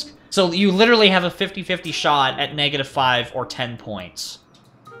 risk. So you literally have a 50-50 shot at -5 or 10 points.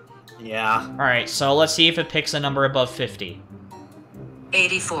 Yeah. Alright, so let's see if it picks a number above 50.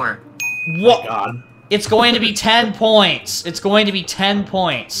 84. What? Oh my God. It's going to be 10 points. It's going to be 10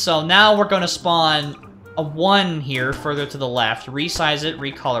 points. So now we're going to spawn a 1 here further to the left, resize it,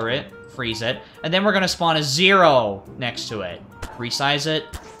 recolor it, freeze it, and then we're going to spawn a 0 next to it. Resize it,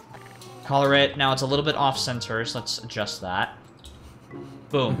 color it. Now it's a little bit off-center, so let's adjust that.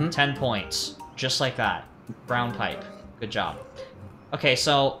 Boom, 10 points. Just like that. Brown pipe. Good job. Okay,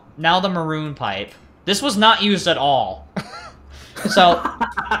 so now the maroon pipe. This was not used at all. So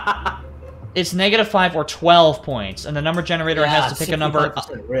it's -5 or 12 points, and the number generator has to pick a number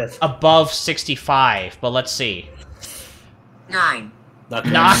above 65, but let's see. 9. Okay,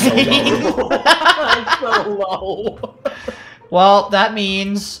 9. I'm so low. Well, that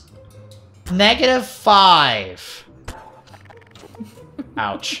means -5.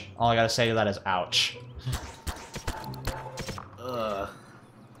 Ouch. All I gotta say to that is ouch.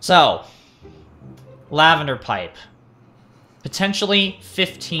 So, lavender pipe. Potentially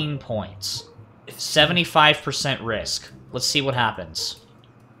 15 points. 75% risk. Let's see what happens.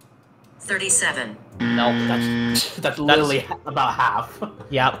 37. Nope. That's literally about half.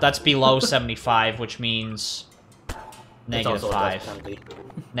 Yeah, that's below 75, which means -5.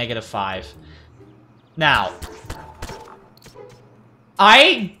 -5. Now,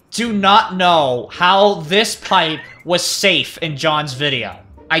 I do not know how this pipe was safe in John's video.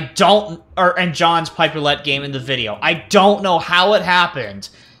 Or in John's Pipe Roulette game in the video. I don't know how it happened,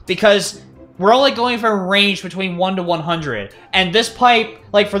 because we're only going for a range between 1 to 100, and this pipe,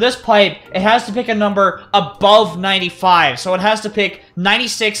 like for this pipe, it has to pick a number above 95, so it has to pick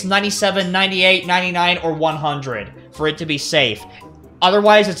 96, 97, 98, 99, or 100 for it to be safe.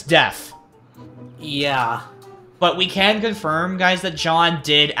 Otherwise, it's death. Yeah. But we can confirm, guys, that John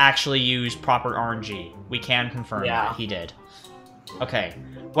did actually use proper RNG. We can confirm that he did. Okay.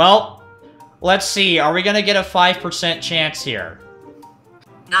 Well, let's see. Are we gonna get a 5% chance here?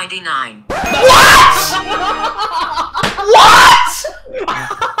 99. What?! What?!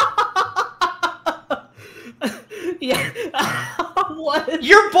 Yeah. What?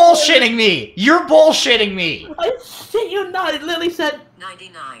 You're bullshitting me! You're bullshitting me! I shit you not. It literally said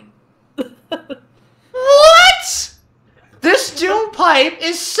 99. What?! This Doom pipe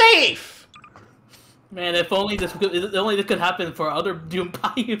is safe! Man, if only this could happen for other Doom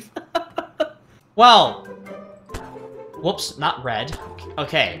pipes. Well, whoops, not red.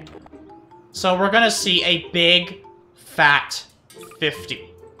 Okay, so we're gonna see a big, fat 50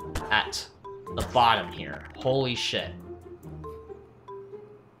 at the bottom here. Holy shit.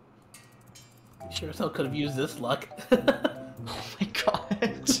 Sure as hell could have used this luck. Oh my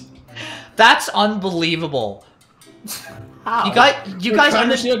god. That's unbelievable. How? You guys trying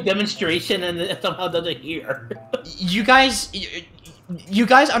to do a demonstration and it somehow doesn't hear. You guys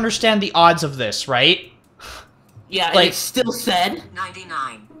understand the odds of this, right? Yeah, like, and it still said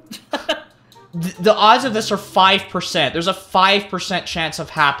 99. The odds of this are 5%. There's a 5% chance of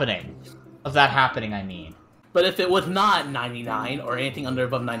that happening, I mean. But if it was not 99 or anything under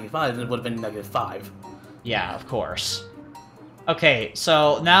above 95, then it would have been -5. Yeah, of course. Okay,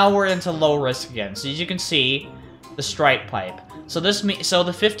 so now we're into low risk again. So as you can see, the stripe pipe. So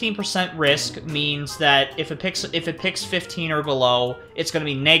the 15% risk means that if it picks 15 or below, it's going to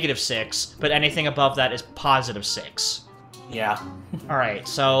be -6, but anything above that is +6. Yeah. All right,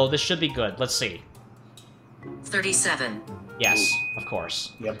 so this should be good. Let's see. 37. Yes, of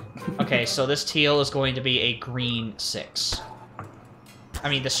course. Yep. Okay, so this teal is going to be a green 6. I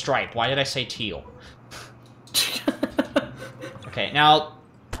mean, the stripe. Why did I say teal? Okay, now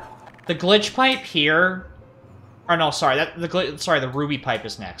the glitch pipe here. Or no, sorry, the ruby pipe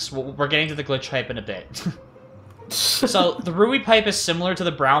is next. We're getting to the glitch pipe in a bit. So the ruby pipe is similar to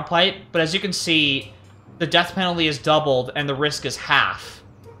the brown pipe, but as you can see, the death penalty is doubled and the risk is half,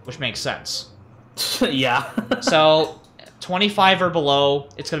 which makes sense. Yeah. So 25 or below,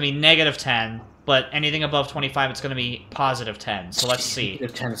 it's going to be -10, but anything above 25, it's going to be +10. So let's see.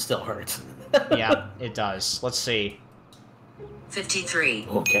 -10 still hurts. Yeah, it does. Let's see. 53.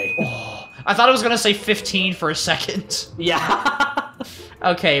 Okay. Oh, I thought I was going to say 15 for a second. Yeah.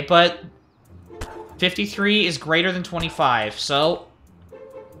 Okay, but 53 is greater than 25, so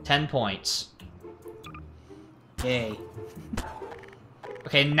 10 points. Yay.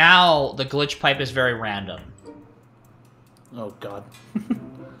 Okay, now the glitch pipe is very random. Oh god.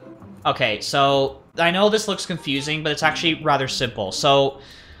 Okay, so I know this looks confusing, but it's actually rather simple. So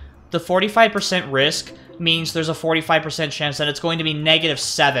the 45% risk means there's a 45% chance that it's going to be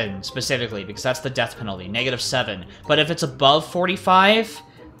 -7 specifically, because that's the death penalty, -7. But if it's above 45,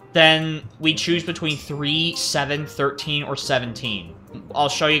 then we choose between 3, 7, 13, or 17. I'll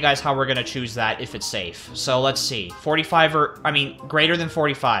show you guys how we're going to choose that if it's safe. So let's see. 45 greater than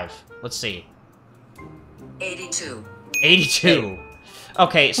 45. Let's see. 82. 82.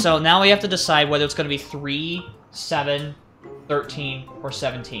 Okay, so now we have to decide whether it's going to be 3, 7, 13, or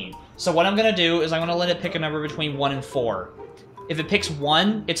 17. So what I'm going to do is I'm going to let it pick a number between 1 and 4. If it picks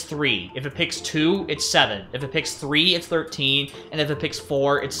 1, it's 3. If it picks 2, it's 7. If it picks 3, it's 13. And if it picks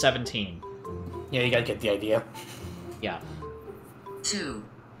 4, it's 17. Yeah, you gotta get the idea. Yeah. 2.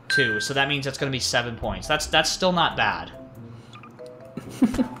 2. So that means that's going to be 7 points. That's still not bad.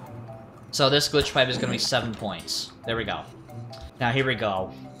 So this glitch pipe is going to be 7 points. There we go. Now here we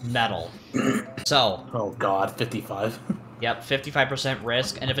go. Metal. So. Oh god, 55. Yep, 55%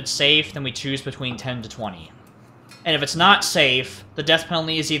 risk, and if it's safe, then we choose between 10 to 20. And if it's not safe, the death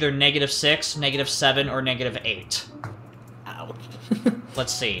penalty is either -6, -7, or -8. Ouch.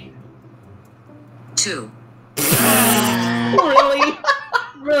 Let's see. 2. Really?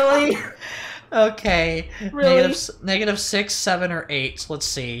 Really? Okay. Really? -6, 7, or 8. Let's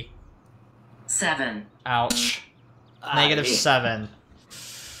see. 7. Ouch. Aye. -7.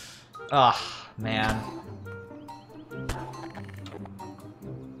 Ugh, man.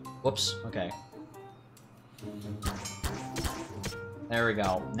 Whoops, okay. There we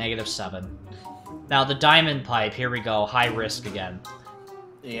go, -7. Now, the diamond pipe, here we go, high risk again.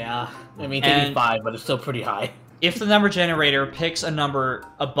 Yeah, I mean, And- 85, but it's still pretty high. If the number generator picks a number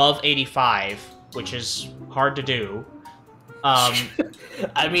above 85, which is hard to do, I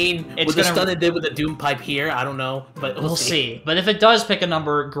mean, It's with the gonna- stun it did with the Doom Pipe here, I don't know, but we'll see. But if it does pick a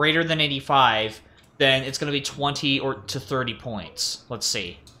number greater than 85, then it's going to be 20 to 30 points. Let's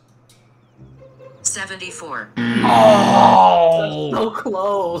see. 74. Oh! So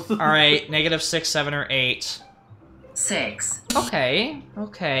close. Alright, -6, 7, or 8. 6. Okay,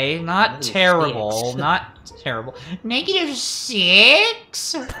 okay, not Ooh, terrible, six. not terrible.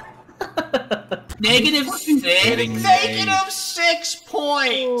 -6? -6? -6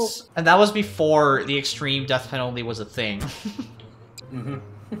 points! And that was before the extreme death penalty was a thing. Mm-hmm.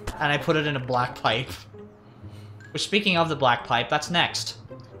 And I put it in a black pipe. Which, speaking of the black pipe, that's next.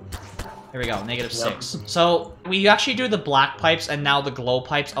 Here we go, -6. So, we actually do the black pipes and now the glow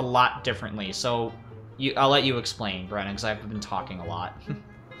pipes a lot differently, so I'll let you explain, Brennan, because I've been talking a lot.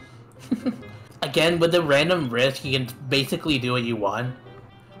 Again, with the random risk, you can basically do what you want.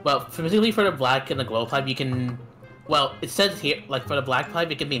 Well, specifically for the black and the glow pipe, you can... Well, it says here, like, for the black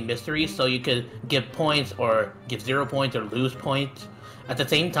pipe, it can be mystery, so you could give points, or give 0 points, or lose points. At the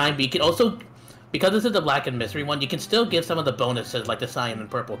same time, but you can also... Because this is the black and mystery one, you can still give some of the bonuses, like the cyan and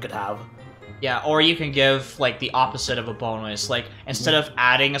purple could have. Yeah, or you can give, like, the opposite of a bonus. Like, instead of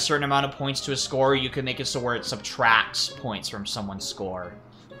adding a certain amount of points to a score, you can make it so where it subtracts points from someone's score.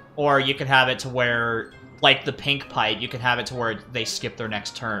 Or you could have it to where, like the pink pipe, you could have it to where they skip their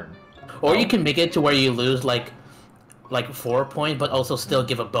next turn. Or you can make it to where you lose, like 4 points, but also still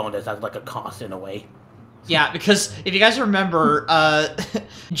give a bonus as, like, a cost in a way. Yeah, because if you guys remember,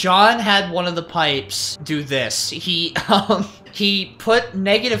 John had one of the pipes do this. He put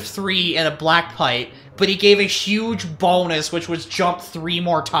 -3 in a black pipe, but he gave a huge bonus, which was jump 3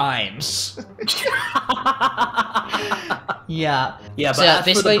 more times. Yeah. Yeah, but So, yeah,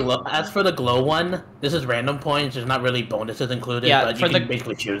 as for the glow one, this is random points. There's not really bonuses included, Yeah, but for you can the-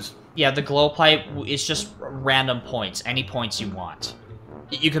 basically choose. Yeah, the glow pipe is just random points, any points you want.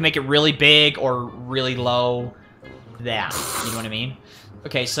 You can make it really big or really low. That, you know what I mean?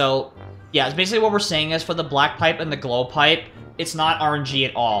 Okay, so, yeah, basically what we're saying is for the black pipe and the glow pipe, it's not RNG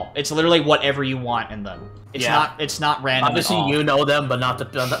at all. It's literally whatever you want in them. It's Yeah. not random Obviously, at all. you know them, but not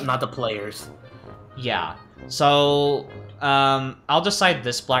the players. Yeah. So, I'll decide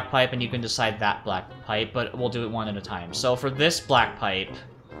this black pipe and you can decide that black pipe, but we'll do it one at a time. So for this black pipe,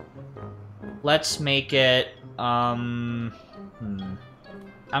 let's make it, I'm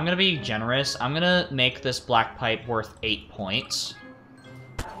gonna be generous. I'm gonna make this black pipe worth 8 points.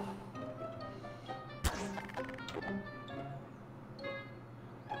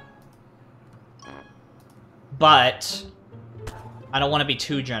 But I don't want to be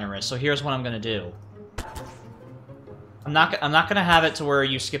too generous, so here's what I'm gonna do. I'm not gonna have it to where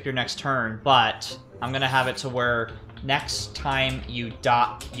you skip your next turn, but I'm gonna have it to where next time you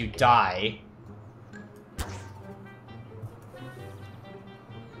die,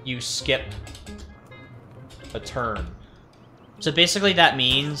 you skip a turn. So basically that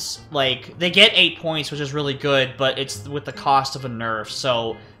means, like, they get 8 points, which is really good, but it's with the cost of a nerf.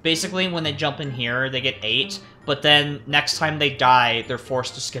 So basically when they jump in here, they get 8, but then next time they die, they're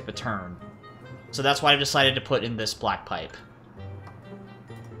forced to skip a turn. So that's why I've decided to put in this black pipe.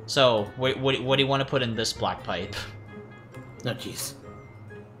 So, what do you want to put in this black pipe? Oh, jeez.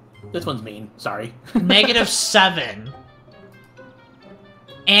 This one's mean. Sorry. -7.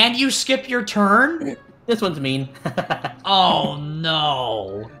 And you skip your turn? This one's mean. Oh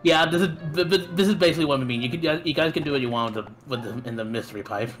no! Yeah, this is basically what I mean. You guys can do what you want in the mystery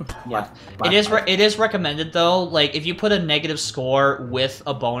pipe. Yeah, Black it pipe. is recommended though. Like if you put a negative score with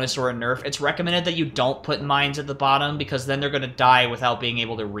a bonus or a nerf, it's recommended that you don't put mines at the bottom because then they're gonna die without being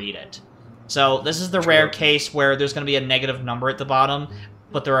able to read it. So this is the rare case where there's gonna be a negative number at the bottom,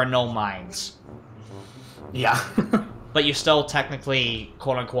 but there are no mines. Yeah. But you still technically,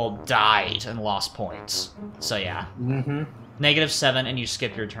 quote-unquote, died and lost points. So yeah. Mm-hmm. -7 and you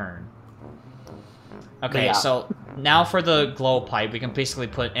skip your turn. Okay, Yeah. so now for the glow pipe, we can basically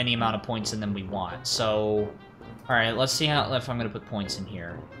put any amount of points in them we want. So, all right, let's see if I'm gonna put points in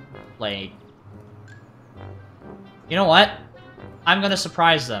here. Like, you know what? I'm gonna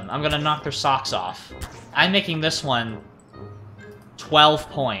surprise them. I'm gonna knock their socks off. I'm making this one 12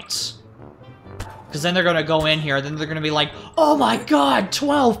 points. Because then they're gonna go in here, then they're gonna be like, oh my god,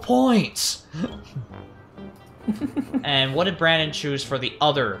 12 points! And what did Brandon choose for the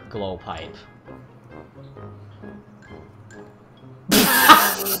other glow pipe?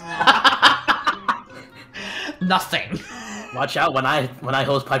 Nothing. Watch out when I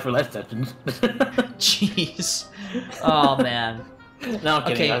host Pipe Roulette sessions. Jeez. Oh, man. No, I'm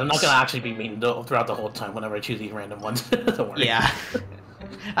kidding. Okay, I'm not gonna actually be mean throughout the whole time whenever I choose these random ones. Don't worry. Yeah.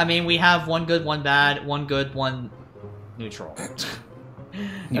 I mean, we have one good, one bad, one good, one neutral.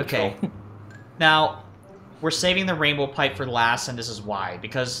 Okay. Now, we're saving the rainbow pipe for last, and this is why.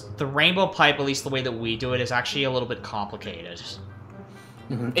 Because the rainbow pipe, at least the way that we do it, is actually a little bit complicated.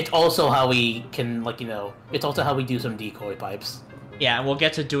 It's also how we can, like, you know, it's also how we do some decoy pipes. Yeah, and we'll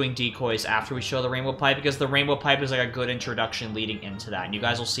get to doing decoys after we show the rainbow pipe, because the rainbow pipe is like a good introduction leading into that, and you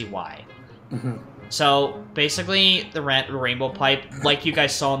guys will see why. So, basically, the rainbow pipe, like you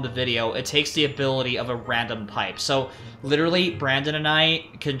guys saw in the video, it takes the ability of a random pipe. So, literally, Brandon and I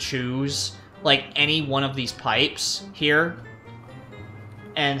can choose, like, any one of these pipes here,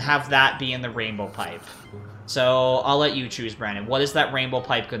 and have that be in the rainbow pipe. So, I'll let you choose, Brandon. What is that rainbow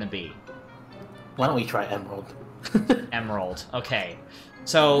pipe gonna be? Why don't we try Emerald? Emerald. Okay.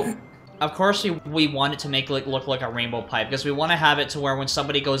 So, of course, we want it to make it look like a rainbow pipe, because we want to have it to where when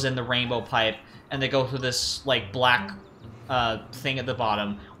somebody goes in the rainbow pipe, and they go through this, like, black thing at the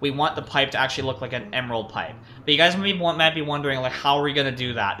bottom, we want the pipe to actually look like an emerald pipe. But you guys might be wondering, like, how are we going to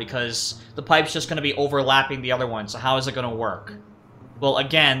do that? Because the pipe's just going to be overlapping the other one, so how is it going to work? Well,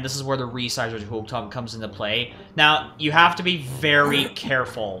 again, this is where the resizer tool comes into play. Now, you have to be very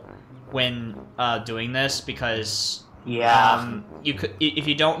careful when doing this, because you could, if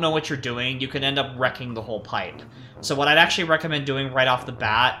you don't know what you're doing, you could end up wrecking the whole pipe. So what I'd actually recommend doing right off the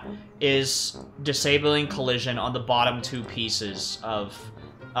bat is disabling collision on the bottom two pieces of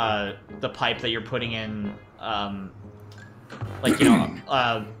the pipe that you're putting in, like, you know,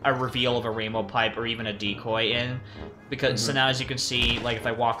 a reveal of a rainbow pipe or even a decoy in. Because, so now as you can see, like, if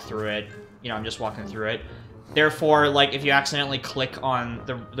I walk through it, you know, I'm just walking through it. Therefore, like, if you accidentally click on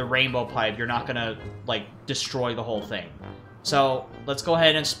the rainbow pipe, you're not gonna, like, destroy the whole thing. So, let's go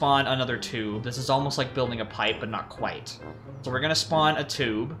ahead and spawn another tube. This is almost like building a pipe, but not quite. So we're gonna spawn a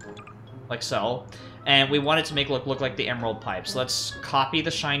tube, like so. And we want it to make it look like the emerald pipe. So let's copy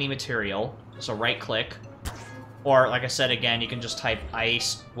the shiny material. So right-click. Or, like I said, again, you can just type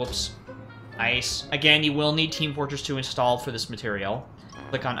ice. Whoops. Ice. Again, you will need Team Fortress 2 installed for this material.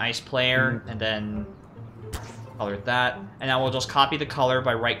 Click on Ice Player, and then color that. And now we'll just copy the color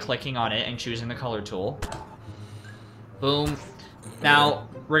by right-clicking on it and choosing the color tool. Boom. Now,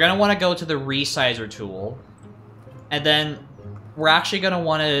 we're going to want to go to the resizer tool. And then we're actually going to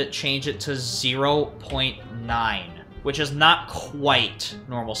want to change it to 0.9, which is not quite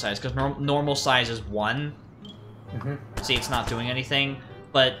normal size, because normal size is 1. See, it's not doing anything,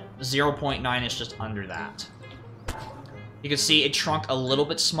 but 0.9 is just under that. You can see it shrunk a little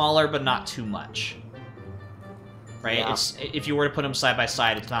bit smaller, but not too much. Right? Yeah. If you were to put them side by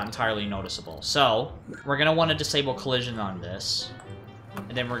side, it's not entirely noticeable. So, we're going to want to disable collision on this.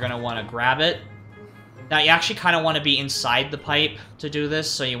 And then we're going to want to grab it. Now, you actually kind of want to be inside the pipe to do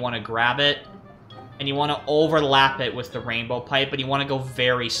this, so you want to grab it. And you want to overlap it with the rainbow pipe, but you want to go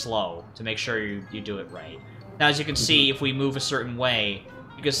very slow to make sure you do it right. Now, as you can see, if we move a certain way,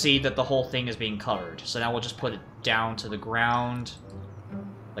 you can see that the whole thing is being colored. So now we'll just put it down to the ground,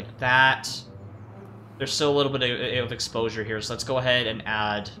 like that. There's still a little bit of exposure here, so let's go ahead and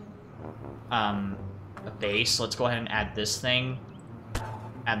add a base. Let's go ahead and add this thing.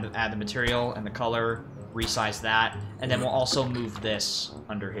 Add the material and the color, resize that, and then we'll also move this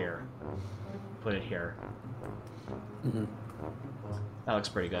under here. Put it here. That looks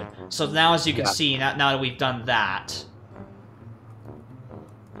pretty good. So now, as you can see, now that we've done that,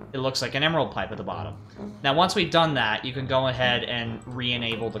 it looks like an emerald pipe at the bottom. Now, once we've done that, you can go ahead and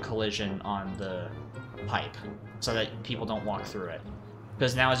re-enable the collision on the pipe so that people don't walk through it.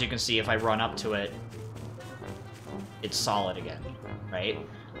 Because now, as you can see, if I run up to it, it's solid again, right?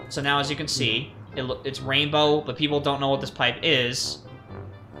 So now, as you can see, it's rainbow, but people don't know what this pipe is.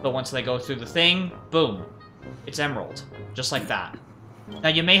 But once they go through the thing, boom, it's emerald, just like that. Now,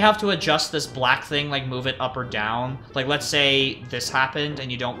 you may have to adjust this black thing, like move it up or down. Like, let's say this happened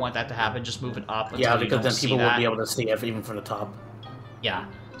and you don't want that to happen, just move it up until because you don't then see people that. will be able to see it even from the top. Yeah.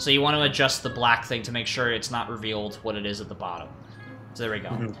 So you want to adjust the black thing to make sure it's not revealed what it is at the bottom. So there we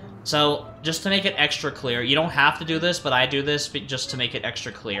go. So just to make it extra clear, you don't have to do this, but I do this just to make it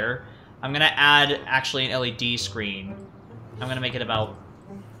extra clear. I'm gonna add actually an LED screen. I'm gonna make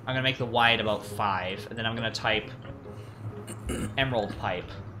the wide about 5, and then I'm gonna type emerald pipe.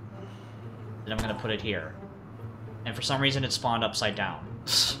 Then I'm gonna put it here. And for some reason it spawned upside down.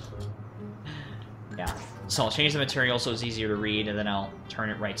 Yeah. So I'll change the material so it's easier to read, and then I'll turn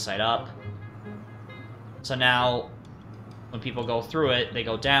it right side up. So now, when people go through it, they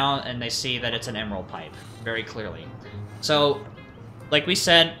go down and they see that it's an emerald pipe, very clearly. So, like we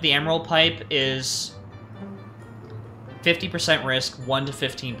said, the emerald pipe is 50% risk, 1 to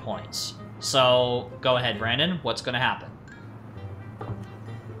 15 points. So, go ahead, Brandon. What's going to happen?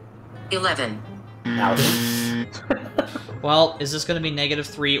 11. Well, is this going to be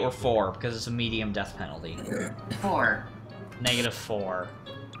 -3 or 4? Because it's a medium death penalty. 4.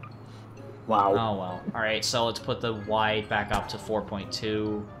 Wow. -4. Oh, well. Alright, so let's put the wide back up to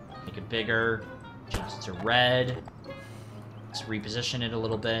 4.2. Make it bigger. Change it to red. Let's reposition it a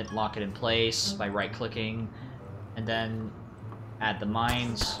little bit. Lock it in place by right-clicking. And then add the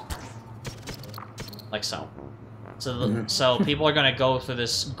mines. Like so. So people are going to go through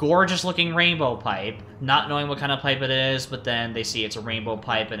this gorgeous-looking rainbow pipe, not knowing what kind of pipe it is, but then they see it's a rainbow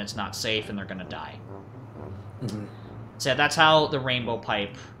pipe and it's not safe and they're going to die. So yeah, that's how the rainbow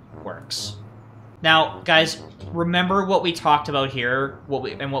pipe works. Now, guys, remember what we talked about here, what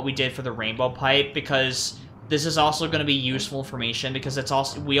we did for the rainbow pipe, because this is also going to be useful information, because it's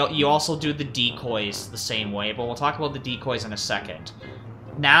also you also do the decoys the same way, but we'll talk about the decoys in a second.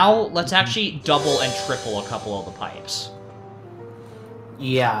 Now, let's actually double and triple a couple of the pipes.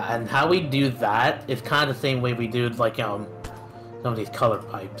 Yeah, and how we do that is kind of the same way we do like some of these color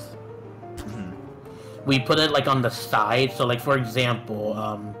pipes. We put it like on the side, so like for example,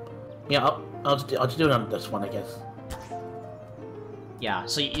 yeah, I'll just do it on this one, I guess. Yeah,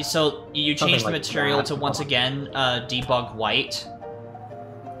 so you change the material to once again debug white,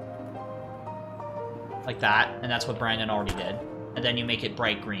 like that, and that's what Brandon already did. And then you make it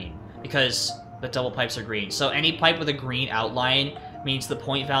bright green, because the double pipes are green. So any pipe with a green outline means the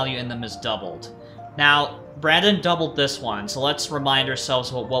point value in them is doubled. Now, Brandon doubled this one, so let's remind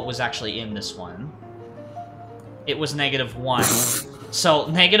ourselves what was actually in this one. It was -1. So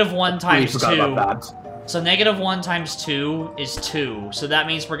 -1 times 2... So -1 times 2 is 2, so that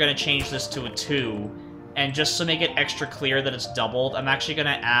means we're going to change this to a 2. And just to make it extra clear that it's doubled, I'm actually going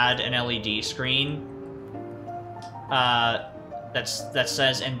to add an LED screen. That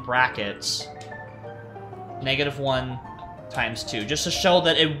says in brackets -1 times 2, just to show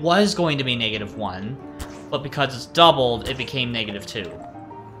that it was going to be -1, but because it's doubled, it became -2.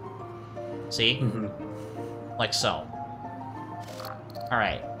 See? Like so.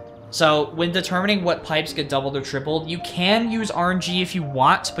 Alright. So, when determining what pipes get doubled or tripled, you can use RNG if you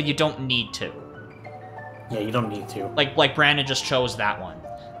want, but you don't need to. Yeah, you don't need to. Like Brandon just chose that one.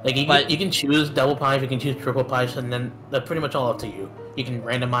 Like, you can choose double pipes, you can choose triple pipes, and then they're pretty much all up to you. You can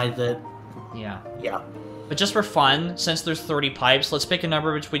randomize it. Yeah. Yeah. But just for fun, since there's 30 pipes, let's pick a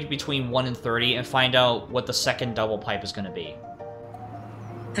number between 1 and 30 and find out what the second double pipe is going to be.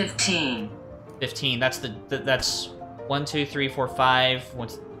 15. 15, that's 1, 2, 3, 4, 5,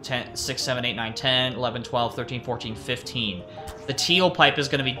 10, 6, 7, 8, 9, 10, 11, 12, 13, 14, 15. The teal pipe is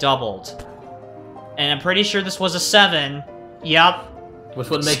going to be doubled. And I'm pretty sure this was a 7. Yep. Which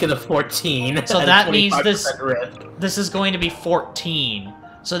would make it a 14. So that means this is going to be 14.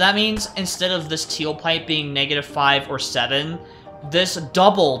 So that means instead of this teal pipe being -5 or 7, this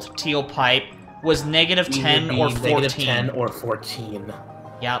doubled teal pipe was -10 or 14. -10 or 14.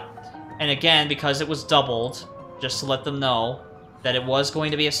 Yep. And again, because it was doubled, just to let them know that it was going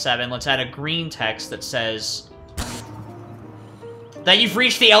to be a 7, let's add a green text that says that you've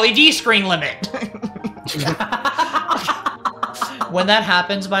reached the LED screen limit. When that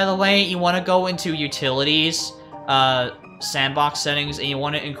happens, by the way, you want to go into Utilities, Sandbox Settings, and you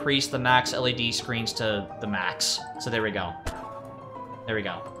want to increase the max LED screens to the max. So there we go. There we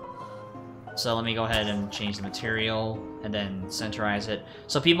go. So let me go ahead and change the material, and then centerize it.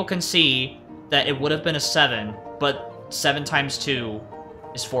 So people can see that it would have been a 7, but 7 times 2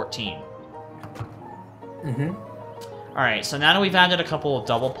 is 14. Alright, so now that we've added a couple of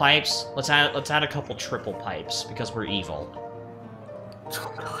double pipes, let's add a couple triple pipes, because we're evil.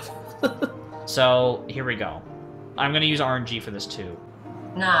 Oh god. So, here we go. I'm gonna use RNG for this too.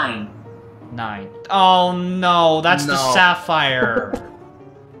 9. 9. Oh no, that's the sapphire!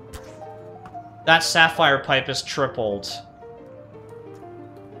 That sapphire pipe is tripled.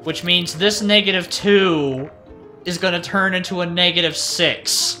 Which means this -2 is gonna turn into a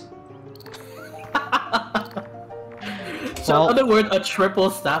 -6. So, in other words, a triple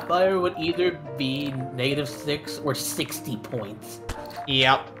sapphire would either be -6 or 60 points.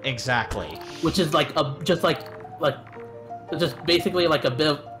 Yep, exactly. Which is like just basically like a bit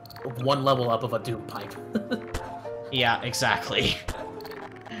of one level up of a Doom Pipe. Yeah, exactly.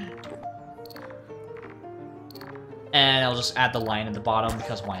 And I'll just add the line at the bottom,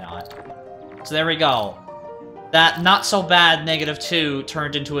 because why not? So there we go. That not-so-bad -2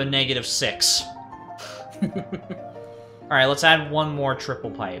 turned into a -6. Alright, let's add one more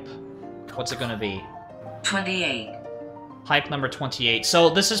triple pipe. What's it gonna be? 28. Pipe number 28. So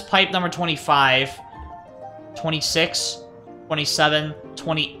this is pipe number 25, 26, 27,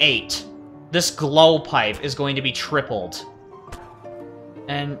 28. This glow pipe is going to be tripled.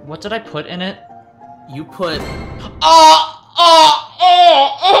 And what did I put in it? You put...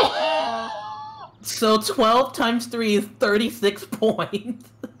 So 12 times 3 is 36 points.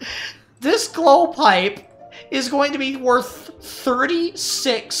 This glow pipe is going to be worth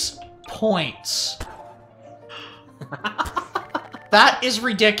 36 points. That is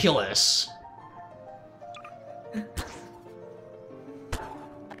ridiculous.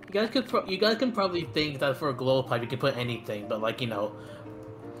 You guys can probably think that for a glow pipe you can put anything, but like, you know.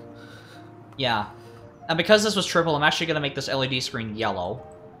 Yeah. And because this was triple, I'm actually going to make this LED screen yellow.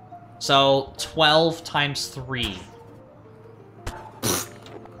 So, 12 times 3.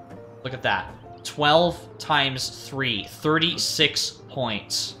 Look at that. 12 times 3. 36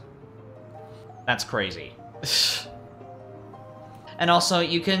 points. That's crazy. And also,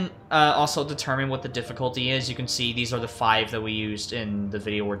 you can also determine what the difficulty is. You can see these are the 5 that we used in the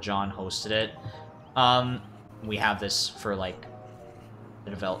video where John hosted it. We have this for, like,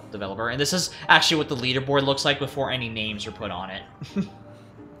 the developer. And this is actually what the leaderboard looks like before any names are put on it.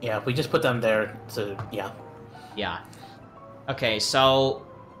 Yeah, we just put them there to... yeah. Yeah. Okay, so...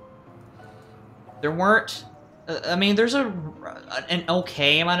 There weren't... I mean, there's an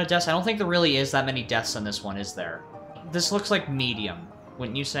okay amount of deaths. I don't think there really is that many deaths on this one, is there? This looks like medium,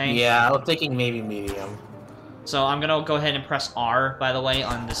 wouldn't you say? Yeah, I was thinking maybe medium. So I'm gonna go ahead and press R, by the way,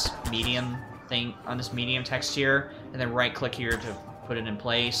 on this medium thing, on this medium text here, and then right-click here to put it in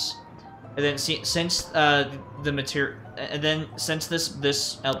place. And then since the material, and then since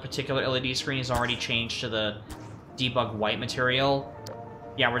this particular LED screen is already changed to the debug white material,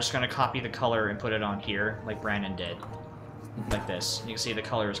 yeah, we're just gonna copy the color and put it on here, like Brandon did, like this. You can see the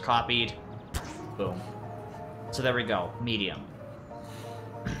color is copied. Boom. So there we go, medium.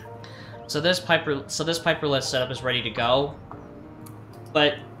 So this pipe roulette setup is ready to go.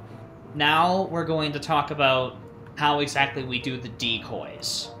 But now we're going to talk about how exactly we do the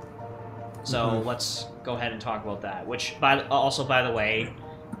decoys. So let's go ahead and talk about that. Which, by the way,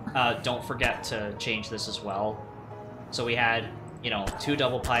 don't forget to change this as well. So we had, you know, 2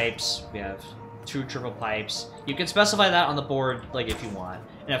 double pipes. We have 2 triple pipes. You can specify that on the board, like, if you want.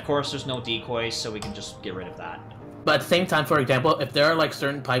 And of course, there's no decoys, so we can just get rid of that. But at the same time, for example, if there are like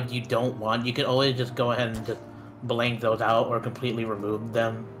certain pipes you don't want, you can always just go ahead and just blank those out or completely remove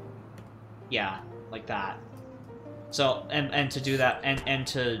them. Yeah, like that. So, and to do that, and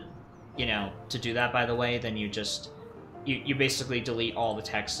to, you know, to do that, by the way, then you just, you basically delete all the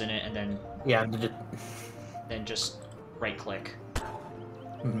text in it, and then... Yeah, then just right-click.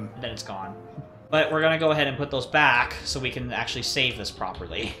 And then it's gone. But we're gonna go ahead and put those back, so we can actually save this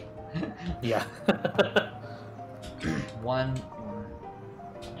properly. Yeah. 1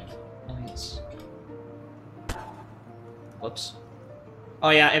 points. Whoops.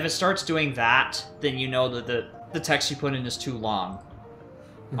 Oh yeah, if it starts doing that, then you know that the text you put in is too long.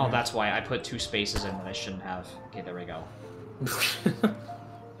 Oh, that's why I put 2 spaces in that I shouldn't have. Okay, there we go. There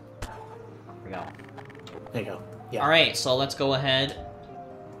we go. There you go. Yeah. Alright, so let's go ahead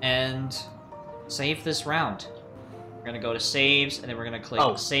and save this round. We're gonna go to saves, and then we're gonna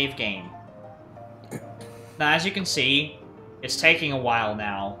click save game. Now, as you can see, it's taking a while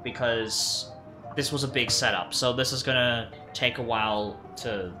now, because this was a big setup, so this is gonna take a while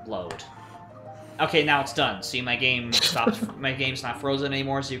to load. Okay, now it's done. See, my game stopped. My game's not frozen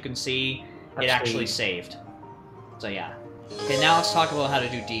anymore, so you can see it actually saved. So yeah. Okay, now let's talk about how to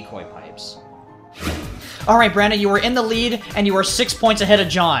do decoy pipes. Alright, Brandon, you were in the lead, and you are 6 points ahead of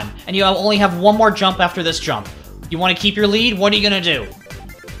John, and you only have 1 more jump after this jump. You want to keep your lead? What are you gonna do?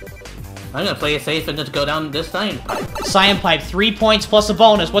 I'm gonna play it safe and just go down this cyan pipe. Cyan pipe, 3 points plus a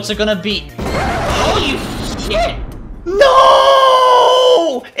bonus. What's it gonna be? Holy shit!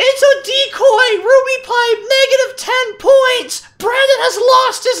 No! It's a decoy! Ruby pipe, -10 points! Brandon has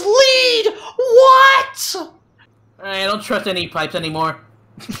lost his lead! What? I don't trust any pipes anymore.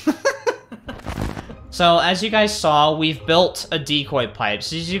 So, as you guys saw, we've built a decoy pipe.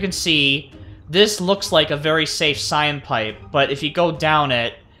 So, as you can see, this looks like a very safe cyan pipe, but if you go down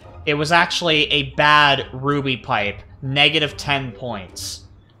it, it was actually a bad ruby pipe, negative 10 points.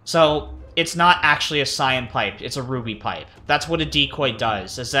 So, it's not actually a cyan pipe, it's a ruby pipe. That's what a decoy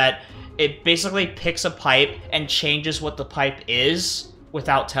does, is that it basically picks a pipe and changes what the pipe is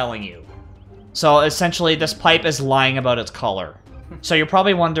without telling you. So, essentially, this pipe is lying about its color. So, you're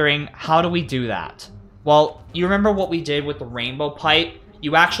probably wondering, how do we do that? Well, you remember what we did with the rainbow pipe?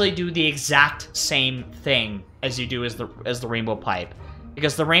 You actually do the exact same thing as you do as the rainbow pipe.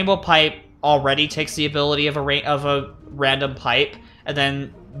 Because the rainbow pipe already takes the ability of a random pipe, and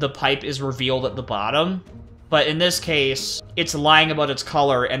then the pipe is revealed at the bottom. But in this case, it's lying about its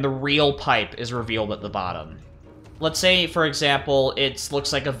color, and the real pipe is revealed at the bottom. Let's say, for example, it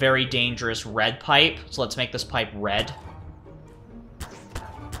looks like a very dangerous red pipe. So let's make this pipe red.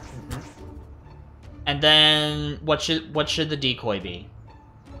 And then, what should the decoy be?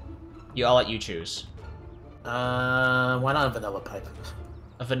 I'll let you choose. Why not a vanilla pipe?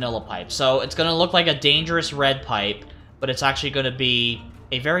 A vanilla pipe. So it's gonna look like a dangerous red pipe, but it's actually gonna be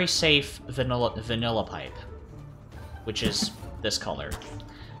a very safe vanilla pipe, which is this color.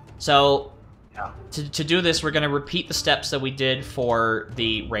 So yeah. to do this, we're gonna repeat the steps that we did for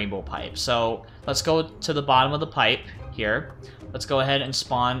the rainbow pipe. So let's go to the bottom of the pipe here. Let's go ahead and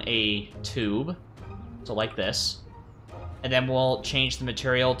spawn a tube. So like this. And then we'll change the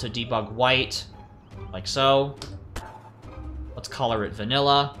material to debug white, like so. Let's color it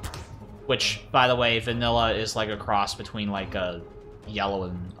vanilla, which, by the way, vanilla is like a cross between like a yellow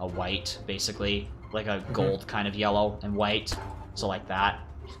and a white, basically. Like a gold kind of yellow and white. So like that.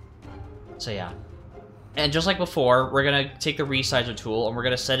 So yeah. And just like before, we're gonna take the resizer tool and we're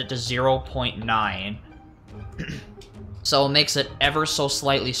gonna set it to 0.9. So it makes it ever so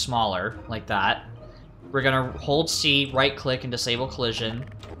slightly smaller, like that. We're gonna hold C, right-click, and disable collision.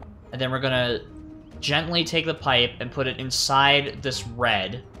 And then we're gonna gently take the pipe and put it inside this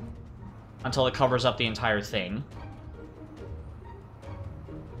red until it covers up the entire thing.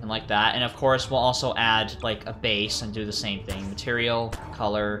 And like that. And of course, we'll also add, like, a base and do the same thing. Material,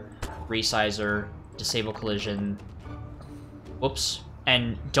 color, resizer, disable collision. Whoops.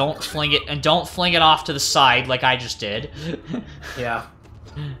 And don't fling it off to the side like I just did. Yeah.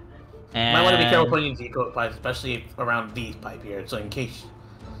 And... might want to be careful putting in decoy pipes, especially around these pipe here, so in case...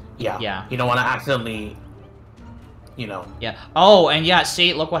 Yeah. You don't want to accidentally... You know... Yeah. Oh, and yeah,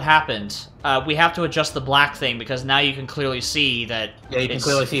 see, look what happened. We have to adjust the black thing, because now you can clearly see that yeah, you can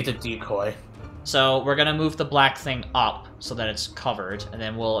clearly see it's a decoy. So, we're gonna move the black thing up, so that it's covered, and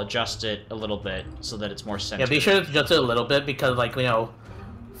then we'll adjust it a little bit, so that it's more centered. Yeah, be sure to adjust it a little bit, because, like, you know...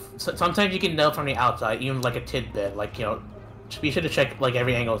 sometimes you can know from the outside, even like a tidbit, like, you know... be sure to check, like,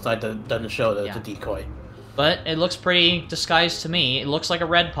 every angle side that doesn't show that it's a decoy. But it looks pretty disguised to me. It looks like a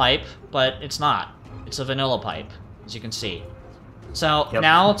red pipe, but it's not. It's a vanilla pipe, as you can see. So,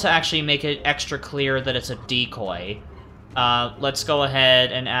 now to actually make it extra clear that it's a decoy, let's go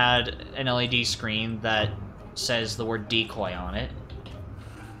ahead and add an LED screen that says the word decoy on it.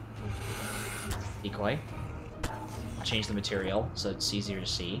 Decoy. Change the material so it's easier to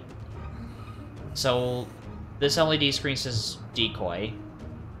see. So, this LED screen says decoy.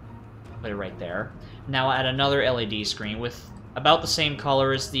 Put it right there. Now add another LED screen with about the same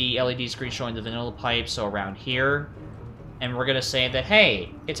color as the LED screen showing the vanilla pipe, so around here. And we're gonna say that,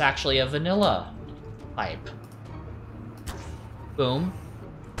 hey, it's actually a vanilla pipe. Boom.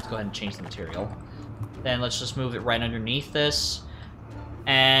 Let's go ahead and change the material. Then let's just move it right underneath this.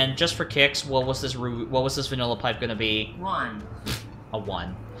 And just for kicks, what was this vanilla pipe gonna be? 1. A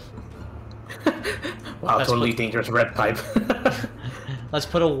 1. Wow, totally dangerous red pipe. Let's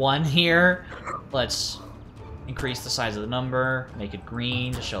put a 1 here. Let's increase the size of the number, make it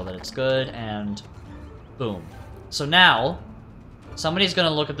green to show that it's good, and boom. So now, somebody's gonna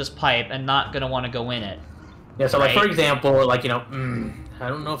look at this pipe and not gonna want to go in it. Yeah, so like, for example, like, you know, I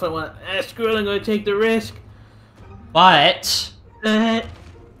don't know if I want to... screw it, I'm gonna take the risk. But...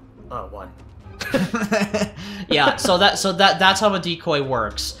 oh, 1. Yeah, so that's how a decoy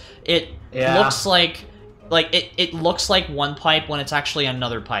works. It looks like it looks like one pipe when it's actually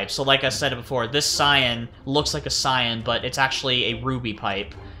another pipe. So like I said before, this cyan looks like a cyan, but it's actually a ruby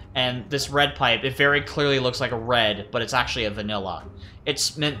pipe. And this red pipe, it very clearly looks like a red, but it's actually a vanilla.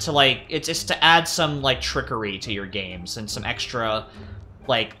 It's meant to, like, it's to add some, like, trickery to your games and some extra,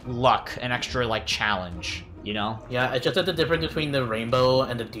 like, luck and extra, like, challenge, you know? Yeah, it's just that the difference between the rainbow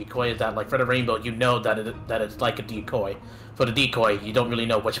and the decoy is that, like, for the rainbow, you know that it's like a decoy. For the decoy, you don't really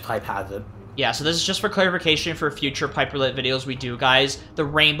know which pipe has it. Yeah, so this is just for clarification for future pipe roulette videos we do, guys. The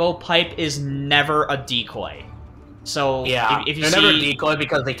rainbow pipe is never a decoy. So yeah, if you they're see, never decoy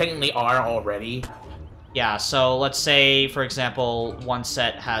because they technically are already. Yeah, so let's say, for example, one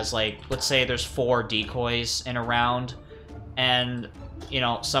set has, like, let's say there's 4 decoys in a round, and, you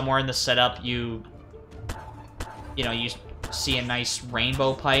know, somewhere in the setup you see a nice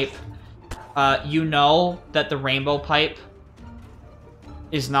rainbow pipe. You know that the rainbow pipe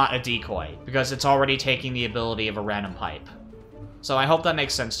is not a decoy, because it's already taking the ability of a random pipe. So I hope that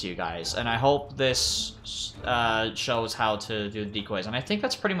makes sense to you guys, and I hope this shows how to do the decoys, and I think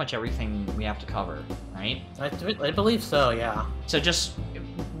that's pretty much everything we have to cover, right? I believe so, yeah. So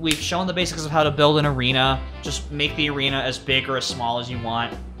we've shown the basics of how to build an arena. Just make the arena as big or as small as you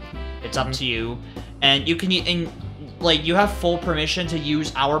want. It's up to you. And you can, you have full permission to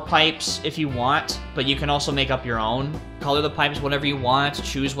use our pipes if you want, but you can also make up your own. Color the pipes whatever you want,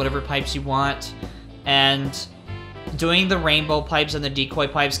 choose whatever pipes you want, and doing the rainbow pipes and the decoy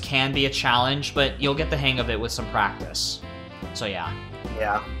pipes can be a challenge, but you'll get the hang of it with some practice. So yeah.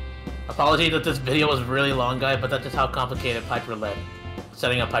 Yeah. Apologies that this video was really long, guys, but that's just how complicated pipe roulette,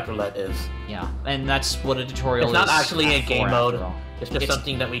 setting up pipe roulette is. Yeah, and that's what a tutorial is. It's not actually a game mode. It's just It's-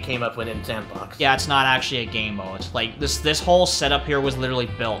 something that we came up with in Sandbox. Yeah, it's not actually a game mode. It's like, this whole setup here was literally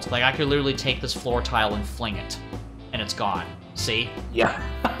built. Like, I could literally take this floor tile and fling it, and it's gone. See? Yeah.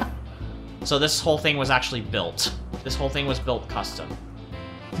 So this whole thing was actually built. This whole thing was built custom.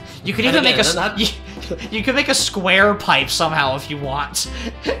 You could And even again, you could make a square pipe somehow if you want.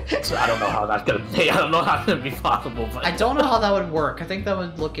 So I don't know how that's gonna be. I don't know how it's gonna be possible, but I don't know how that would work. I think that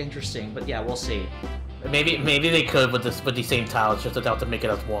would look interesting, but yeah, we'll see. maybe they could with the same tiles, just without to make it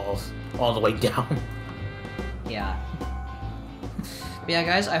as walls all the way down. Yeah. But yeah,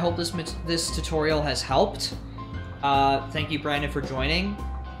 guys, I hope this tutorial has helped. Thank you, Brandon, for joining.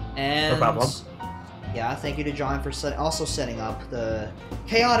 And No problem. Yeah, thank you to John for also setting up the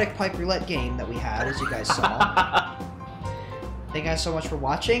chaotic pipe roulette game that we had, as you guys saw. Thank you guys so much for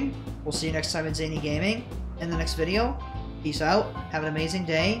watching. We'll see you next time in Zany Gaming. In the next video, peace out, have an amazing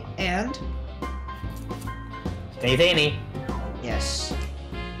day, and... Stay zany. yes.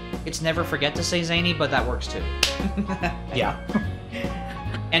 It's never forget to say zany, but that works too. Yeah.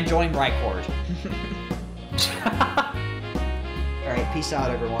 And join Rycord. Alright, peace out,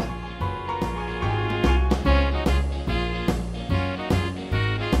 everyone.